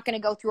certainly not going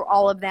to go through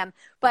all of them,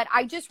 but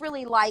I just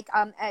really like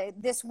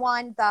this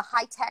one, the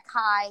High Tech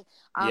High,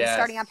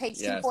 starting on page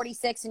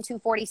 246 and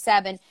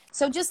 247.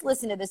 So just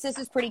listen to this. This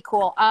is pretty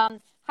cool.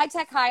 High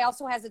Tech High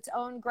also has its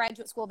own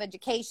graduate school of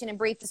education. In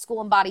brief, the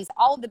school embodies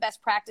all of the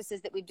best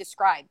practices that we've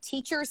described.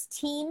 Teachers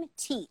team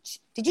teach.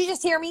 Did you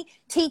just hear me?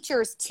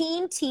 Teachers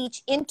team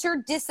teach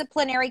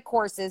interdisciplinary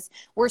courses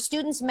where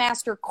students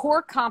master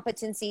core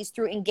competencies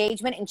through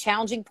engagement in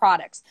challenging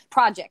projects.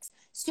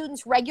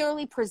 Students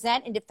regularly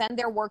present and defend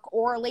their work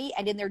orally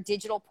and in their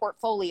digital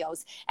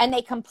portfolios, and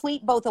they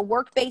complete both a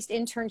work-based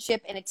internship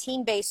and a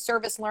team-based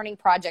service learning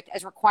project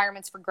as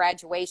requirements for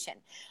graduation.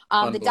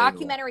 The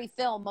documentary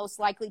film, Most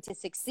Likely to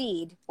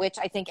Succeed, which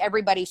I think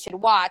everybody should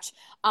watch,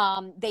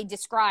 they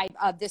describe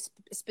this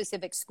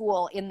specific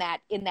school in that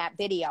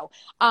video.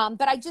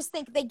 But I just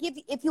think they give,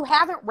 if you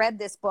haven't read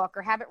this book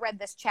or haven't read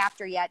this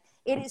chapter yet,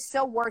 it is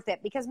so worth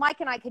it, because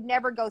Mike and I could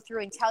never go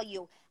through and tell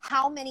you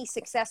how many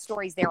success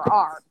stories there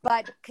are.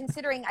 But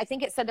considering, I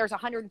think it said there's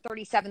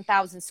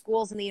 137,000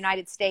 schools in the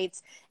United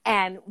States,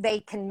 and they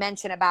can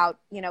mention about,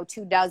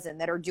 24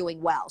 that are doing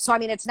well. So, I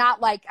mean, it's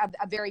not like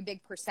a very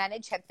big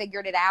percentage have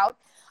figured it out.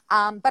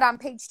 But on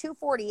page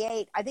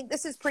 248, I think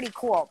this is pretty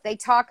cool. They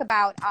talk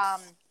about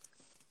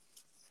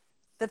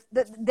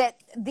that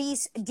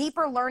these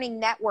deeper learning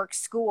network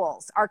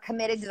schools are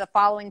committed to the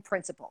following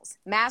principles: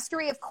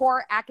 mastery of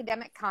core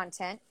academic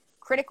content,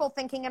 critical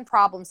thinking and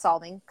problem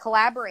solving,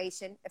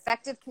 collaboration,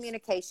 effective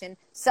communication,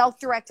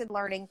 self-directed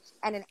learning,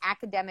 and an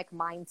academic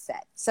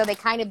mindset. So they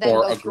kind of then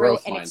go through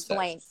and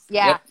explain.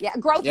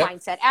 Growth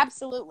mindset.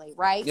 Absolutely.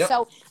 Right. Yep.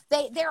 So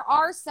there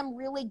are some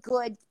really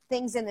good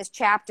things in this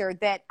chapter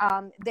that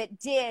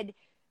did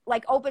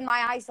open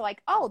my eyes to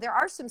oh, there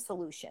are some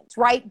solutions,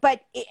 right?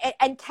 But,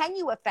 and can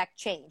you affect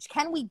change?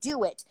 Can we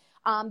do it?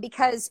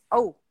 Because,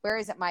 where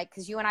is it, Mike?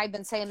 Because you and I have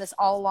been saying this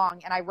all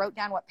along, and I wrote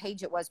down what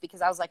page it was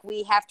because I was like,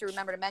 we have to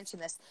remember to mention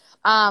this.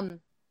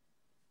 Page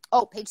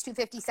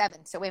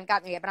 257. So we haven't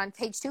gotten there yet, but on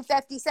page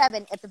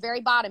 257, at the very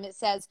bottom, it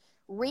says,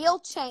 real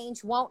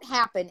change won't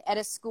happen at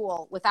a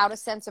school without a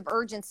sense of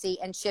urgency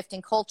and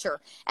shifting culture.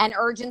 And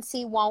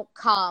urgency won't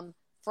come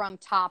from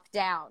top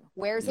down.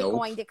 Where's it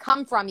going to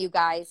come from, you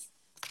guys?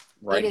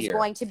 It is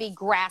going to be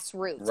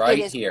grassroots. It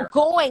is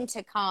going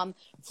to come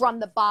from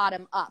the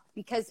bottom up,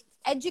 because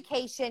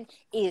education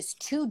is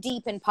too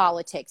deep in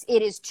politics.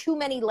 It is too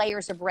many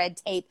layers of red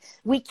tape.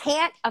 We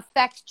can't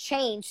affect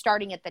change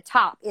starting at the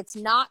top. It's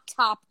not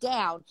top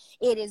down.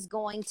 It is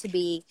going to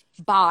be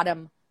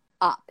bottom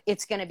up.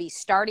 It's going to be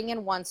starting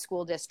in one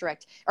school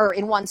district, or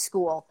in one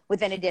school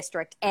within a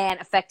district, and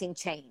affecting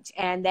change.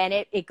 And then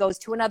it goes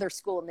to another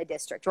school in the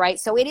district, right?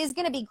 So it is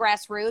going to be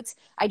grassroots.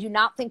 I do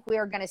not think we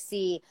are going to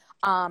see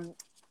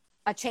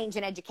a change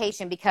in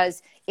education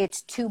because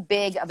it's too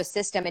big of a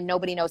system and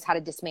nobody knows how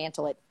to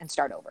dismantle it and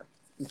start over.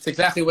 It's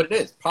exactly what it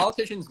is.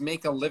 Politicians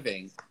make a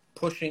living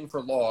pushing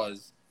for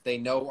laws they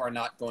know are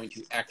not going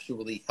to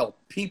actually help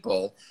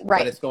people,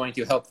 but it's going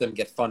to help them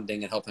get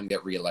funding and help them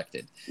get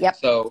reelected. Yep.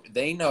 So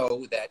they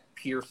know that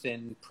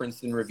Pearson,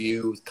 Princeton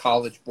Review,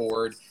 College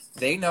Board,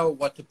 they know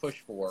what to push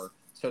for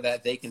so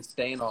that they can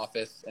stay in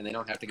office and they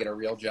don't have to get a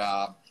real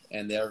job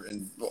and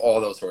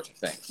all those sorts of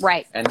things.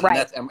 Right. And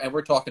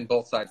we're talking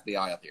both sides of the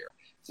aisle here.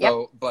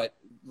 So, But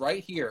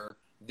right here,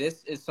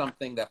 this is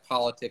something that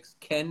politics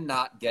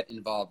cannot get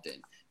involved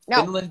in.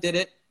 No. Finland did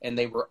it, and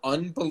they were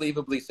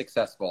unbelievably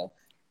successful.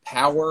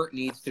 Power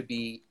needs to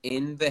be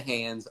in the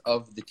hands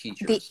of the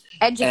teachers,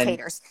 the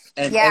educators,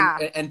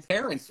 and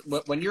parents.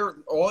 When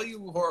you're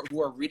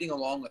who are reading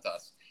along with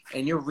us,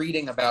 and you're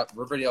reading about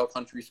Riverdale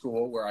Country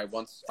School, where I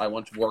once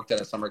worked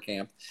at a summer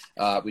camp.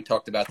 We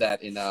talked about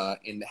that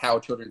in How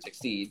Children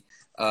Succeed,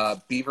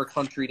 Beaver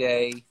Country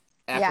Day,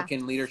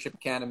 African Leadership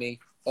Academy,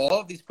 all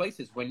of these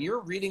places. When you're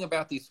reading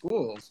about these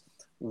schools,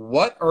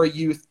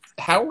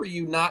 how are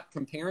you not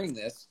comparing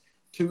this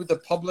to the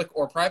public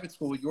or private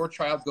school your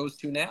child goes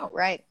to now?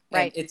 Right.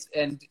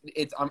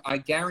 I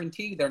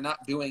guarantee they're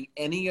not doing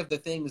any of the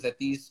things that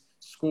these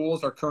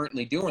schools are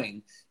currently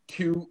doing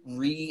to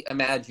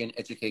reimagine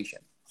education.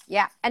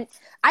 Yeah. And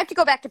I have to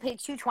go back to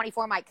page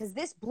 224, Mike, because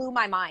this blew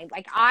my mind.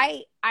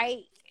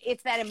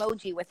 It's that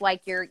emoji with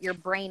your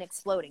brain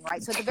exploding,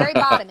 right? So at the very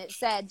bottom, it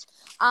said,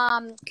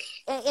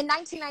 in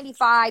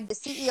 1995, the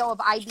CEO of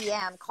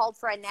IBM called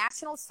for a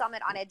national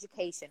summit on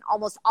education.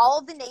 Almost all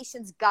of the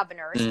nation's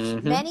governors,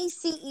 many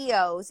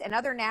CEOs, and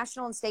other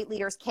national and state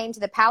leaders came to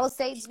the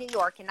Palisades, New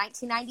York in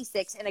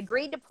 1996 and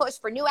agreed to push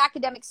for new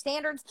academic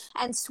standards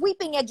and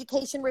sweeping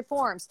education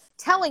reforms.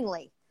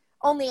 Tellingly,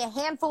 only a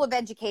handful of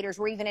educators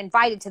were even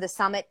invited to the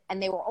summit,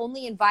 and they were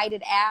only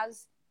invited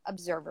as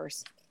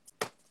observers.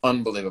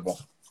 Unbelievable.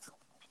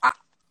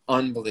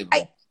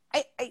 Unbelievable.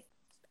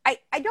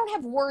 I don't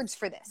have words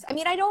for this. I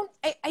mean, I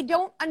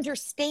don't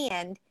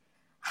understand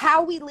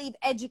how we leave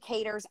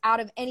educators out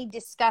of any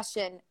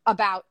discussion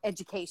about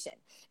education.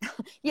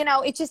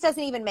 It just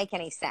doesn't even make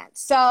any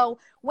sense. So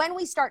when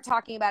we start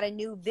talking about a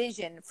new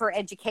vision for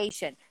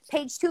education,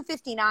 page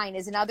 259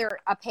 is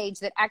a page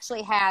that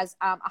actually has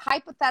a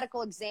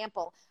hypothetical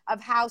example of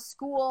how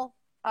school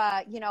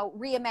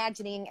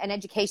reimagining an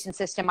education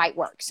system might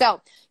work.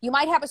 So you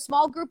might have a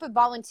small group of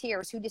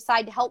volunteers who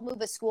decide to help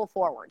move a school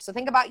forward. So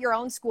think about your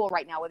own school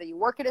right now, whether you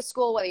work at a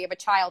school, whether you have a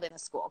child in a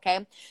school,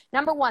 okay?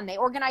 Number one, they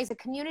organize a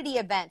community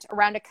event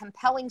around a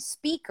compelling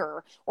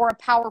speaker or a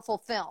powerful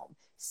film.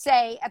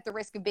 Say, at the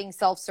risk of being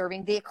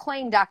self-serving, the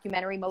acclaimed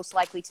documentary Most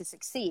Likely to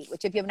Succeed,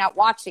 which if you have not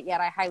watched it yet,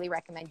 I highly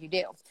recommend you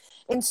do.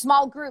 In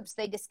small groups,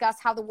 they discuss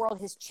how the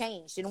world has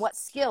changed and what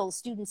skills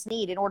students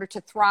need in order to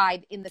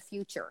thrive in the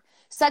future.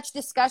 Such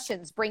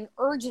discussions bring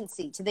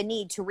urgency to the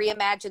need to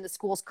reimagine the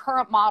school's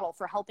current model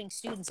for helping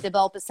students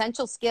develop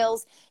essential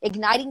skills,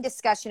 igniting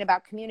discussion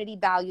about community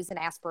values and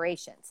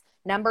aspirations.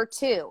 Number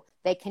two,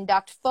 they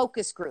conduct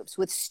focus groups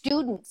with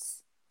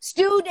students.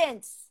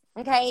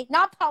 Okay,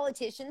 not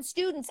politicians,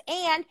 students,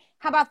 and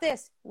how about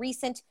this?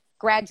 Recent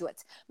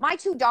graduates. My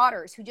two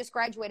daughters who just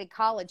graduated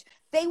college,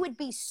 they would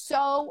be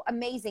so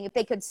amazing if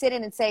they could sit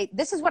in and say,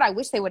 this is what I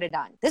wish they would have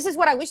done. This is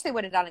what I wish they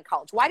would have done in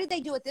college. Why did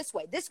they do it this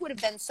way? This would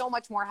have been so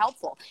much more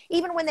helpful.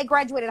 Even when they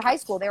graduated high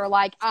school, they were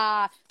like,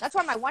 that's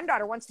why my one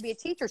daughter wants to be a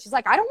teacher. She's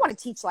like, I don't want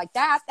to teach like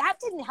that. That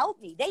didn't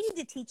help me. They need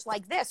to teach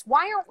like this.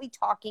 Why aren't we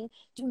talking?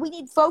 We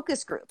need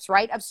focus groups,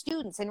 right, of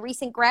students and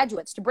recent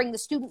graduates to bring the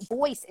student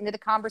voice into the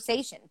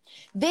conversation.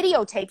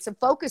 Videotapes of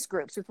focus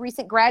groups with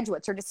recent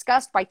graduates are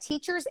discussed by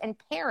teachers and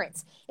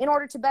parents in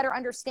order to better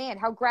understand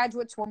how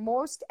graduates were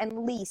most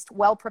and least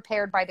well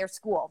prepared by their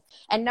school.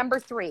 And number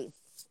three,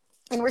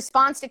 in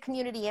response to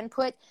community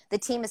input, the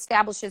team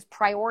establishes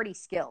priority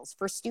skills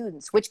for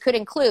students, which could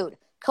include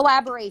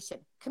collaboration,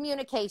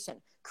 communication,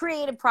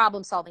 creative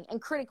problem solving,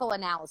 and critical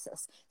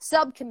analysis.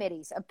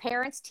 Subcommittees of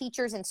parents,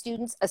 teachers, and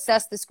students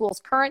assess the school's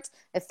current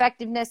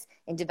effectiveness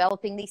in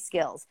developing these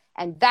skills.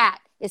 And that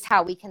is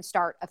how we can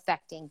start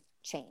affecting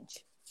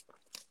change.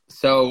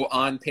 So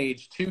on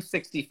page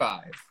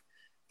 265,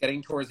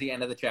 getting towards the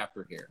end of the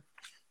chapter here,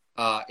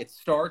 it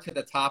starts at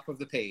the top of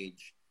the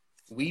page.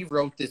 We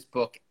wrote this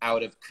book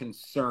out of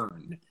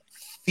concern,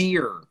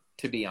 fear,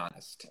 to be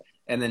honest.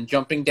 And then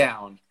jumping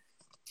down,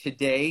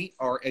 today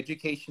our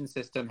education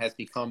system has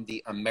become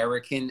the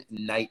American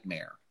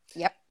nightmare.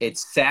 Yep. It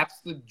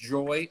saps the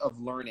joy of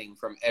learning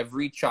from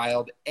every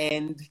child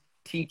and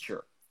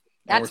teacher.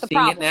 And That's the seeing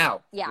problem. it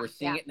now. Yeah, We're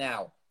seeing it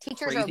now.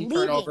 Teachers crazy are leaving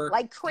turnover.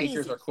 like crazy.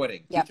 Teachers are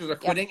quitting. Yep. Teachers are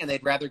quitting, and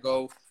they'd rather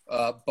go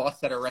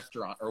bus at a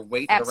restaurant or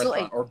wait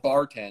Absolutely. at a restaurant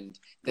or bartend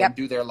than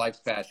do their life's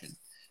passion.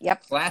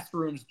 Yep.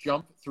 Classrooms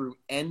jump through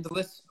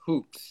endless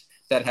hoops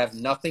that have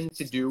nothing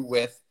to do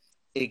with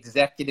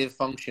executive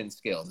function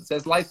skills. It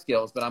says life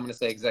skills, but I'm going to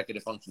say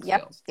executive function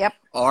skills. Yep.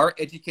 Our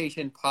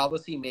education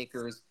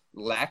policymakers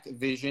lack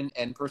vision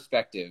and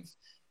perspective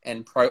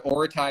and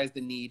prioritize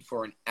the need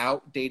for an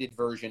outdated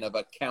version of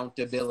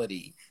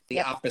accountability,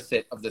 the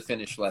opposite of the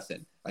finished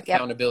lesson.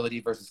 Accountability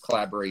versus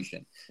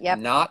collaboration,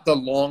 not the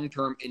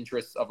long-term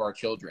interests of our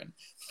children.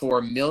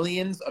 For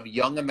millions of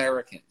young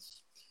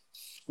Americans,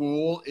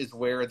 school is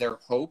where their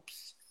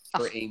hopes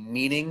for a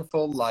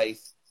meaningful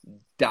life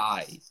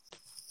die.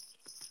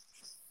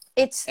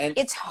 It's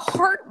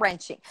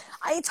heart-wrenching.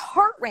 It's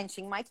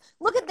heart-wrenching, Mike.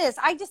 Look at this.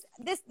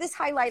 This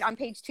highlight on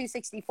page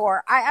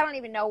 264, I don't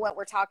even know what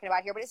we're talking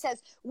about here, but it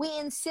says, we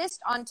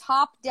insist on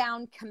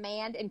top-down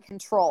command and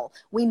control.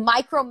 We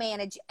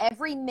micromanage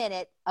every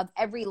minute of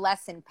every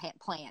lesson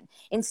plan.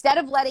 Instead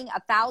of letting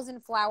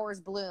 1,000 flowers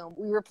bloom,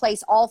 we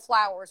replace all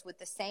flowers with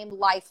the same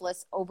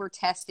lifeless,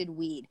 over-tested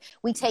weed.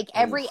 We take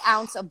every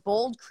ounce of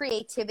bold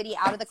creativity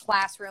out of the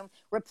classroom,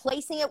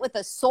 replacing it with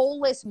a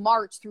soulless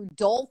march through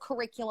dull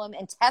curriculum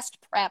and test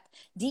prep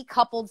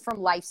decoupled from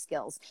life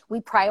skills.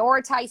 We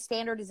prioritize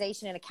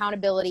standardization and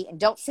accountability and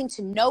don't seem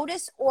to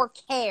notice or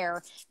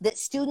care that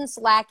students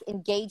lack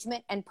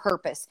engagement and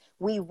purpose.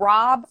 We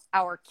rob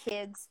our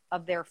kids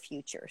of their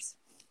futures.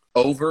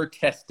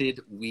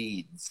 Over-tested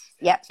weeds.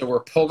 Yep. So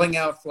we're pulling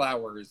out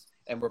flowers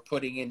and we're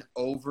putting in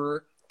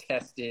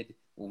over-tested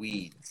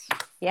weeds.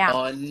 Yeah.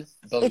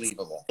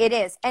 Unbelievable. It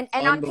is. And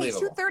on page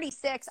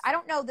 236, I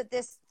don't know that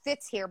this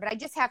fits here, but I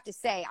just have to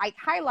say, I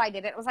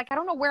highlighted it. I was like, I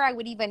don't know where I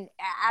would even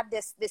add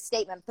this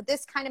statement, but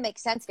this kind of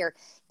makes sense here.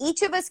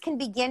 Each of us can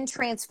begin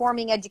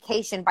transforming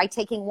education by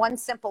taking one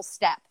simple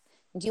step.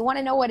 Do you want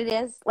to know what it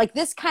is? Like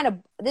this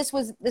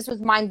was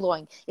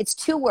mind-blowing. It's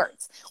 2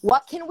 words.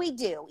 What can we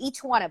do,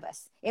 each one of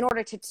us, in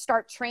order to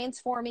start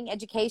transforming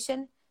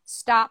education?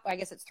 I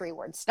guess it's 3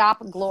 words.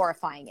 Stop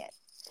glorifying it.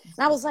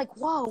 And I was like,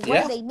 whoa,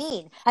 what do they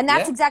mean? And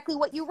that's exactly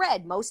what you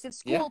read. Most of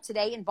school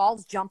today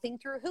involves jumping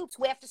through hoops.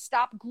 We have to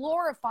stop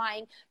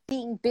glorifying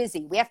being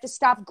busy. We have to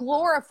stop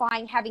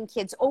glorifying having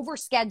kids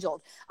overscheduled,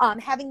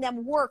 having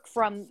them work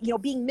from,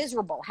 being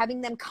miserable,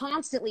 having them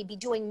constantly be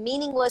doing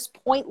meaningless,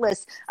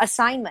 pointless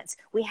assignments.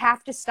 We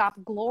have to stop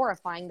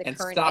glorifying the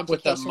current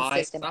education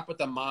system. Stop with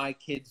the my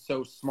kid's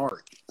so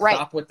smart. Right.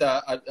 Stop with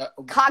the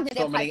cognitive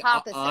so many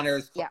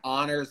hypothesis.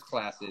 honors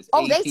classes.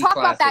 Oh, they talk classes.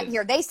 about that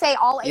here. They say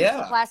all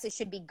AP classes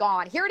should be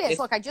gone. Here it is.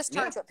 Look, I just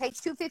turned to it. Page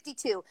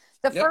 252.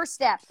 The first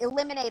step,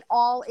 eliminate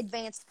all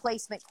advanced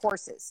placement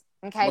courses.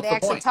 Okay, What's they the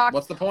actually point? talk.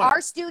 What's the point?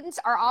 Our students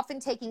are often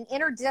taking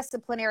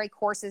interdisciplinary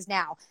courses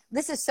now.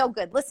 This is so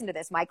good. Listen to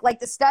this, Mike. Like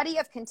the study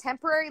of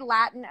contemporary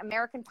Latin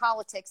American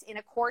politics in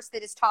a course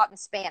that is taught in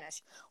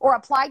Spanish, or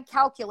applied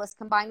calculus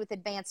combined with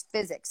advanced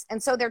physics.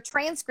 And so their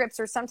transcripts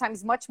are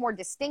sometimes much more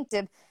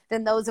distinctive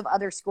than those of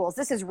other schools.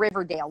 This is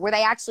Riverdale, where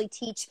they actually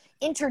teach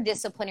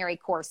interdisciplinary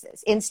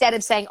courses. Instead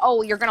of saying,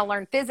 oh, you're going to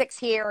learn physics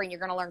here and you're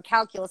going to learn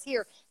calculus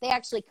here, they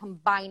actually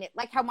combine it.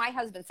 Like how my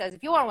husband says,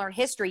 if you want to learn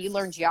history, you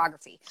learn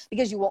geography,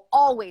 because you will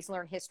always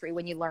learn history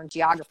when you learn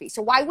geography.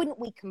 So why wouldn't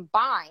we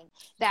combine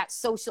those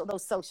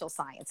social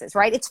sciences,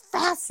 right? It's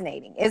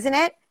fascinating, isn't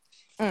it?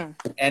 And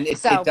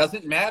it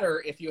doesn't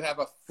matter if you have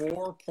a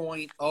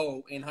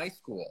 4.0 in high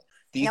school.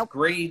 These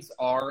grades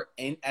are,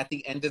 at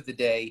the end of the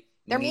day,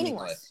 they're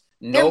meaningless.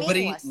 No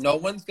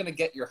one's going to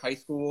get your high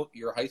school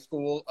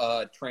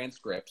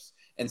transcripts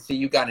and see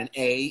you got an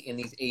A in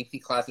these AP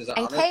classes.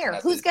 And care.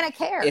 Who's going to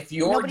care? If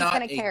you're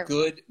not a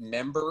good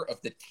member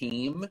of the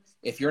team,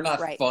 if you're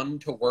not fun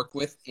to work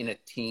with in a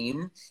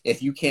team,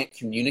 if you can't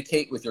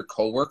communicate with your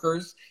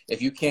coworkers,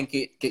 if you can't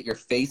get your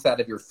face out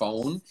of your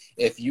phone,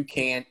 if you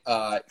can't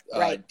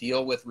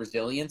deal with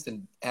resilience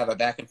and have a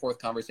back and forth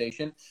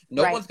conversation,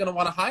 no one's going to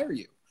want to hire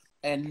you.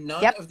 And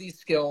none of these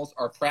skills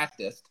are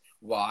practiced.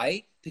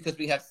 Why? Because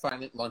we have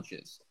silent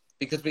lunches.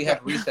 Because we have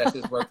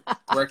recesses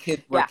where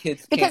kids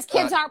because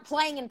kids aren't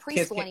playing in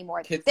preschool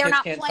anymore. They're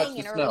not playing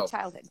in early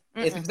childhood.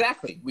 It's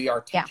exactly. We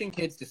are teaching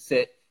kids to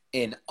sit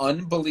in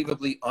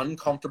unbelievably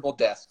uncomfortable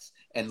desks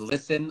and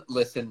listen.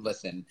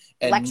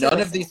 And none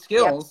of these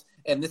skills,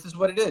 and this is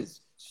what it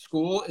is.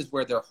 School is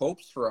where their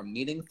hopes for a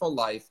meaningful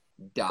life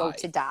go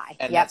to die.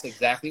 And that's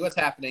exactly what's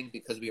happening,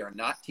 because we are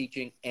not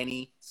teaching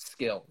any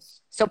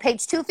skills. So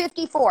page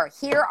 254,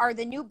 here are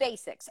the new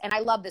basics. And I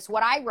love this.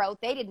 What I wrote,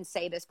 they didn't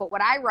say this, but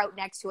what I wrote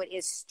next to it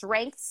is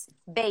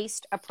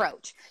strengths-based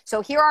approach.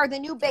 So here are the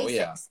new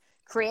basics.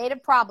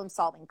 Creative problem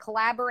solving,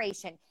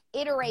 collaboration,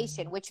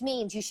 iteration, which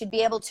means you should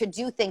be able to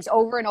do things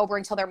over and over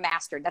until they're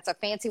mastered. That's a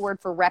fancy word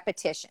for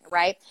repetition,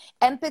 right?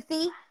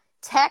 Empathy,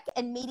 tech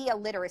and media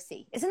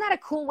literacy. Isn't that a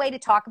cool way to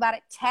talk about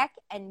it? Tech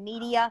and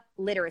media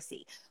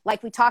literacy.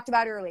 Like we talked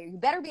about earlier, you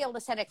better be able to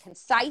send a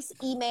concise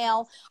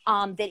email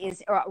that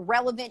is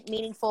relevant,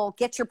 meaningful,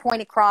 get your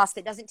point across,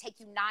 that doesn't take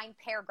you 9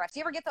 paragraphs.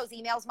 Do you ever get those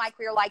emails, Mike,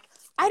 where you're like,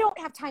 I don't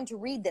have time to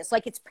read this.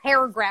 Like it's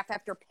paragraph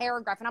after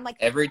paragraph. And I'm like,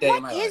 every day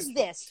what is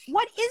this?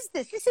 What is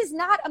this? This is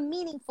not a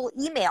meaningful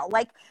email.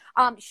 Like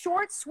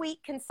short,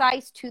 sweet,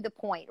 concise, to the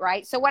point,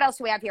 right? So what else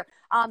do we have here?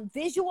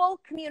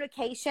 Visual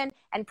communication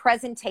and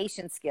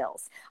presentation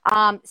skills.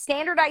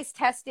 Standardized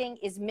testing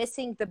is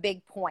missing the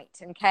big point,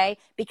 okay?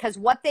 Because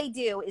what they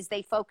do is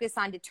they focus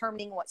on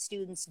determining what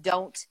students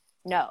don't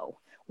know.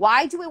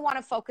 Why do we want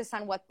to focus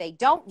on what they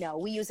don't know?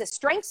 We use a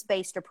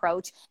strengths-based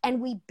approach,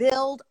 and we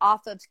build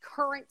off of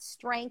current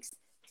strengths,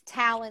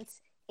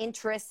 talents,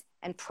 interests,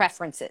 and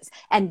preferences.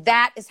 And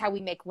that is how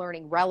we make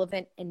learning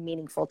relevant and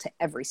meaningful to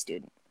every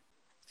student.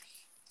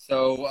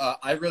 So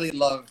I really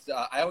loved,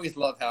 I always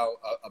love how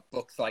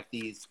books like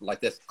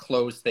this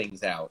close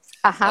things out.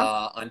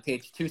 On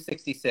page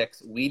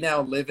 266, we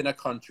now live in a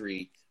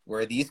country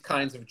where these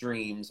kinds of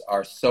dreams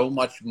are so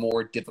much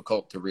more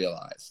difficult to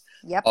realize.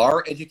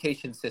 Our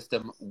education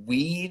system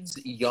weeds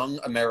young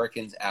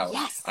Americans out.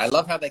 I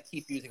love how they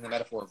keep using the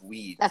metaphor of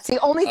weeds. That's the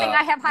only thing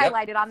I have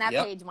highlighted on that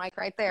page, Mike,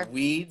 right there.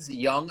 Weeds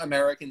young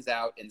Americans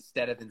out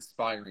instead of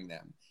inspiring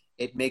them.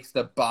 It makes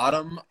the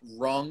bottom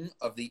rung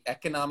of the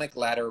economic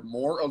ladder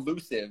more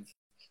elusive,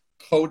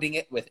 coating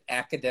it with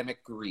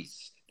academic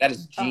grease. That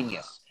is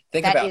genius.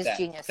 Think about that.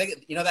 Genius.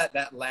 You know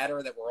that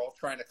ladder that we're all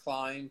trying to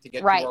climb to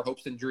get to our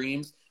hopes and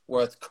dreams,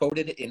 where it's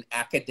coated in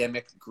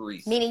academic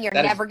grease. Meaning you're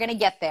never going to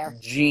get there.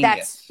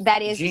 Genius.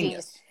 That is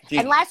genius.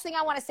 And last thing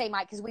I want to say,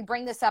 Mike, because we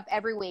bring this up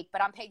every week,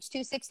 but on page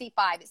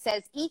 265, it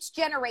says each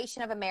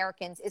generation of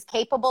Americans is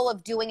capable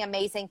of doing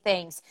amazing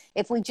things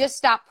if we just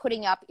stop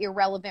putting up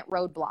irrelevant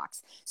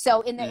roadblocks.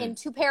 So in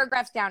 2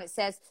 paragraphs down, it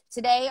says,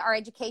 today our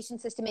education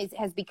system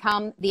has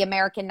become the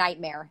American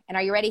nightmare. And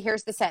are you ready?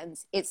 Here's the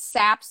sentence. It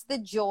saps the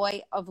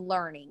joy of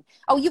learning.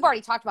 Oh, you've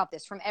already talked about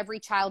this, from every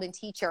child and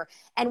teacher.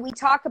 And we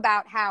talk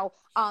about how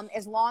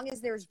as long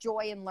as there's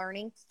joy in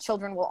learning,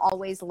 children will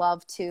always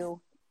love to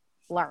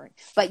learn.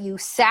 But you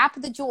sap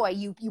the joy,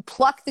 you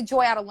pluck the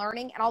joy out of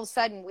learning, and all of a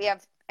sudden we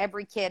have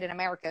every kid in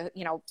America,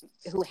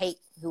 who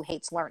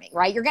hates learning,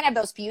 right? You're going to have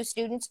those few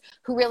students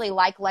who really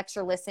like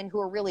lecture listen, who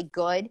are really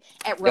good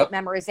at rote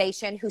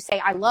memorization, who say,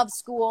 I love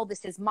school,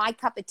 this is my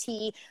cup of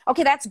tea.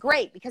 Okay, that's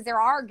great, because there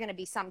are going to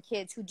be some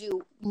kids who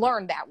do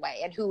learn that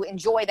way and who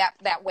enjoy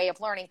that way of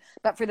learning.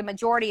 But for the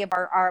majority of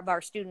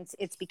our students,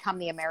 it's become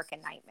the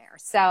American nightmare.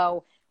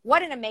 So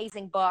what an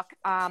amazing book.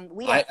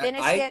 We have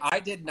finished it.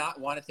 I did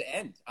not want it to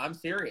end. I'm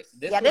serious.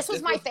 This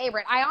was my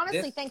favorite. I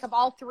honestly think of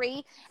all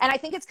 3, and I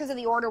think it's because of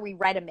the order we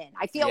read them in.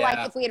 I feel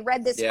like if we had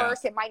read this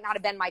first, it might not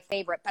have been my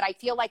favorite, but I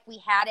feel like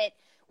we had it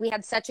we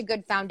had such a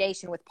good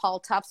foundation with Paul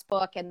Tuff's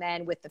book, and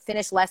then with the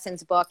Finished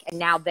Lessons book, and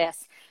now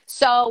this.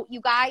 So you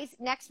guys,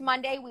 next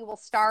Monday, we will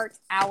start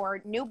our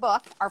new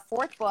book, our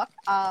 4th book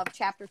of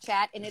Chapter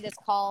Chat, and it is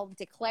called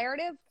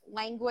Declarative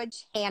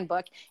Language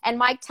Handbook. And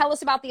Mike, tell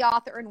us about the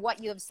author and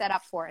what you have set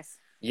up for us.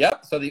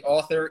 Yep. So the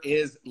author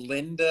is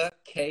Linda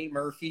K.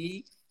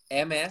 Murphy,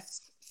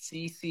 MS,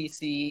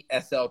 CCC,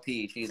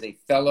 SLP. She's a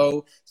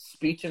fellow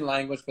speech and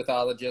language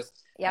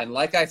pathologist. Yep. And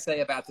like I say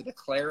about the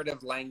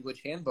Declarative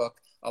Language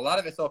Handbook, a lot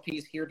of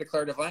SLPs hear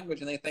declarative language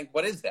and they think,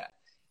 what is that?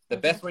 The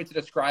best way to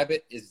describe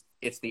it is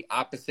it's the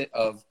opposite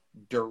of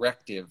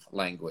directive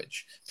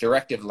language.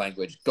 Directive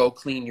language, go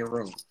clean your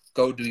room,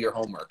 go do your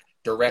homework.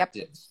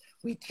 Directives.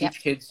 Yep. We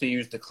teach kids to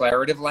use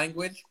declarative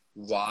language.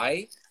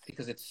 Why?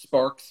 Because it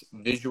sparks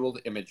visual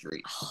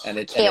imagery. And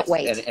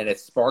it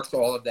sparks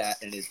all of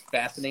that, and it's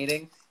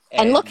fascinating.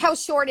 And look how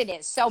short it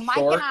is. So Mike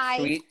and I,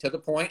 sweet, to the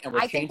point, and we're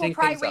changing things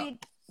up. I think we'll probably read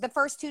the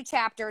first 2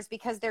 chapters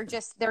because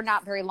they're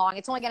not very long.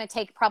 It's only going to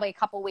take probably a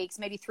couple weeks,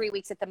 maybe 3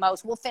 weeks at the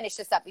most. We'll finish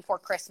this up before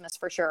Christmas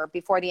for sure,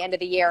 before the end of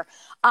the year.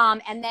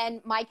 And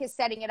then Mike is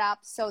setting it up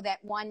so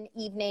that one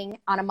evening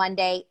on a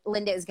Monday,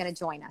 Linda is going to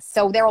join us.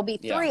 So there will be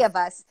 3 of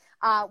us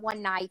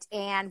one night,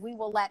 and we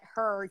will let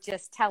her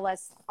just tell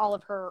us all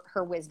of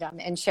her wisdom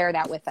and share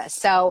that with us.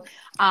 So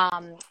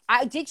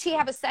did she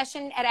have a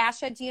session at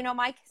ASHA? Do you know,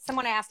 Mike?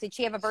 Someone asked, did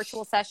she have a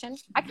virtual session?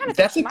 I kind of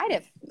think she might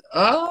have.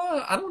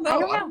 I don't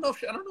know. I don't know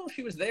if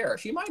she was there.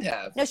 She might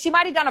have. No, she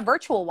might have done a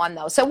virtual one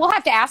though. So we'll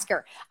have to ask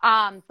her.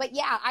 But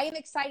yeah, I am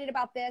excited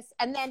about this.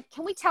 And then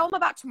can we tell them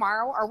about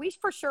tomorrow? Are we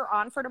for sure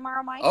on for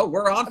tomorrow, Mike? Oh,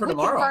 we're on for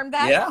tomorrow. Confirmed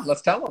that? Yeah,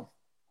 let's tell them.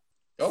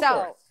 Go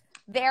for it.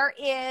 There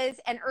is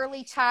an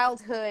early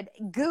childhood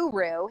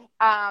guru.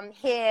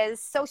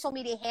 His social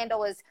media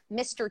handle is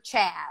Mr.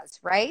 Chaz,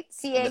 right?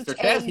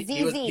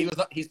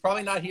 Chazz. He's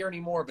probably not here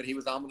anymore, but he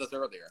was on with us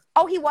earlier.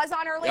 Oh, he was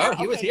on earlier? Yeah,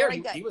 he was here.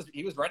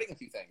 He was writing a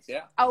few things,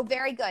 yeah. Oh,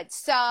 very good.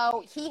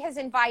 So he has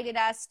invited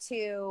us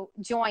to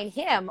join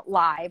him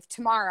live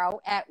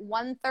tomorrow at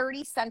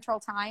 1:30 Central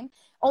Time.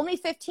 Only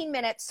 15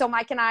 minutes, so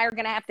Mike and I are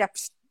going to have to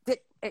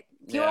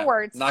fewer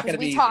words. Not going to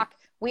be talk.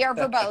 We are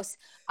verbose,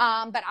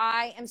 but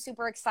I am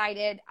super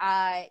excited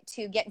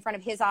to get in front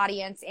of his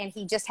audience, and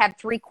he just had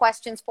 3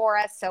 questions for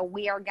us, so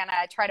we are going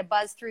to try to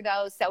buzz through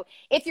those. So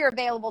if you're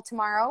available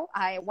tomorrow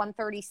at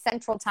 1:30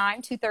 Central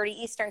Time, 2:30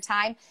 Eastern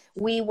Time,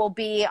 we will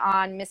be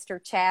on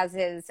Mr.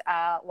 Chazz's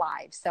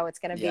live, so it's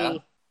going to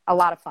be a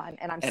lot of fun,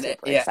 and I'm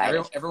super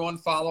excited. Everyone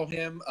follow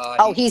him.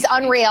 He's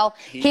unreal.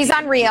 He's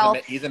unreal.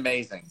 He's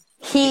amazing.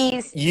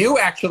 You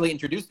actually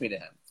introduced me to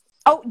him.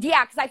 Oh,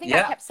 yeah, because I think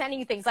I kept sending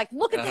you things like,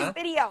 look at this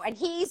video. And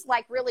he's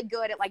like really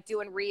good at like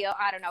doing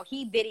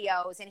he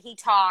videos and he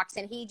talks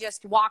and he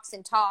just walks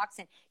and talks.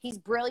 And he's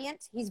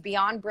brilliant. He's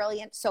beyond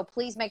brilliant. So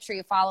please make sure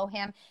you follow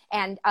him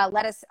and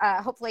let us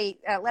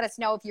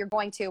know if you're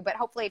going to. But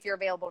hopefully if you're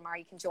available tomorrow,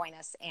 you can join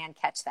us and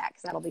catch that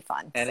because that'll be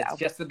fun. And it's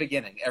just the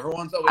beginning.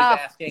 Everyone's always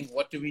asking,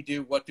 what do we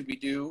do? What do we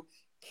do?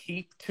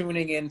 Keep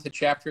tuning in to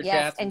Chapter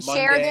Chats and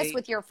Monday. Share this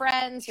with your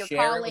friends, your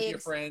colleagues. Share it with your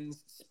friends.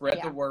 Spread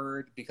the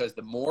word, because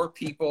the more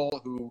people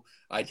who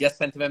I just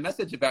sent them a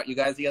message about you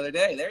guys the other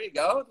day. There you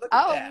go. Look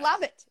at that.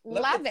 Love it.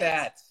 Look at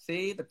that.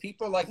 See, the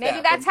people like that.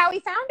 Maybe that's how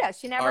he found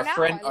us. You never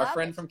know. Our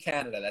friend from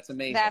Canada. That's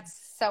amazing.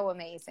 That's so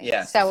amazing.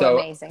 Yeah. So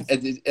amazing.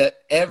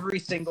 Every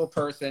single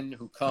person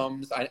who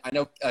comes, I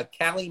know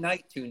Callie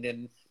Knight tuned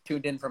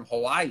in from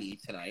Hawaii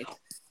tonight.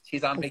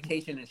 She's on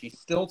vacation and she's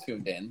still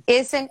tuned in.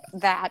 Isn't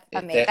that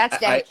amazing? That's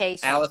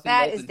dedication.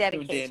 That is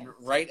dedication. Tuned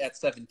in right at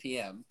 7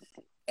 p.m.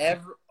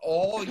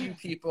 All you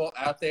people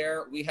out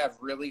there, we have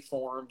really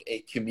formed a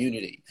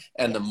community.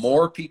 And the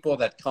more people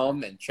that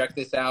come and check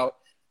this out,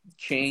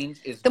 change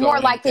is the more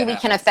likely we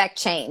can affect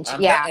change.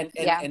 And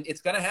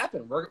it's going to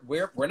happen.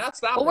 We're not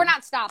stopping. Well, we're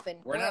not stopping.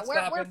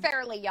 We're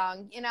fairly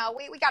young. You know,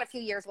 we got a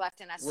few years left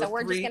in us, so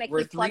we're just going to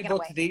keep plugging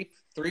away.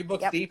 3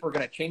 books deep. We're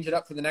going to change it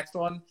up for the next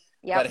one.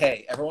 Yep. But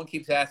hey, everyone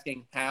keeps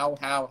asking how.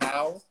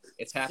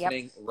 It's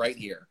happening right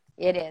here.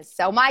 It is.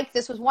 So, Mike,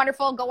 this was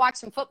wonderful. Go watch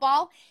some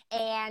football,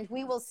 and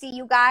we will see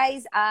you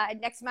guys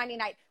next Monday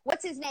night.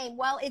 What's his name?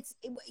 Well,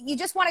 you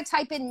just want to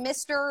type in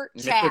Mr.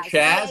 Chaz. Mr.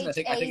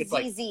 Chaz. I think it's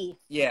like 2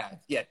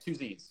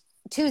 Z's.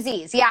 2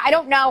 Z's. Yeah, I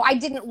don't know. I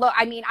didn't look.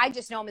 I mean, I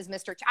just know him as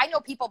Mr. I know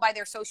people by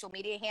their social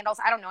media handles.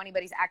 I don't know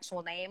anybody's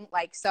actual name.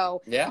 Like,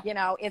 so, you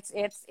know, it's.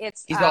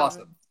 He's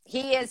awesome.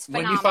 He is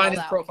phenomenal. When you find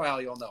his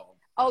profile, you'll know him.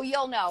 Oh,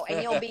 you'll know,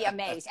 and you'll be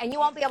amazed. And you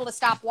won't be able to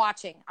stop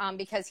watching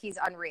because he's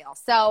unreal.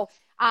 So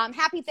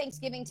happy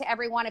Thanksgiving to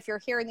everyone. If you're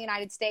here in the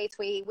United States,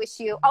 we wish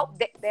you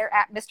 – they're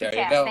at Mr.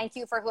 Chaz. Thank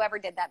you for whoever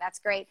did that. That's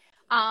great.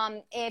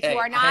 If you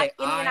are not in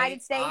the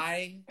United States –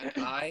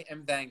 I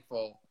am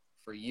thankful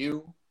for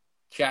you,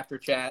 Chapter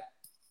Chat,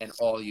 and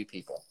all you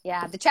people.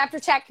 Yeah, the Chapter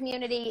Chat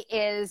community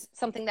is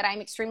something that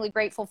I'm extremely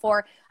grateful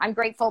for. I'm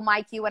grateful,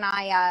 Mike, you and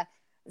I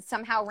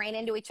somehow ran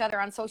into each other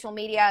on social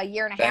media a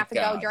year and a half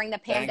ago during the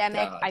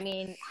pandemic. I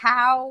mean,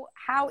 how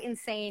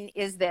insane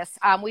is this?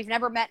 We've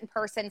never met in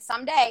person.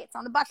 Someday, it's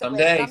on the bucket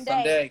list.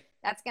 Someday.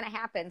 That's going to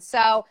happen.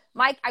 So,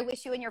 Mike, I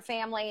wish you and your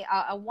family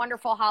a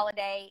wonderful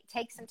holiday.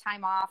 Take some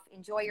time off.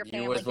 Enjoy your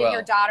family. As well. Give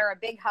your daughter a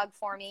big hug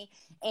for me.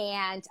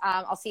 And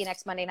I'll see you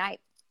next Monday night.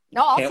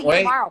 No, I'll see you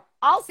tomorrow.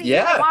 I'll see you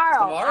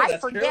tomorrow. I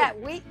forget.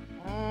 True.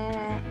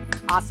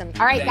 Awesome.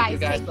 All right, guys,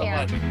 take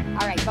care.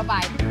 All right,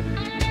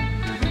 bye-bye.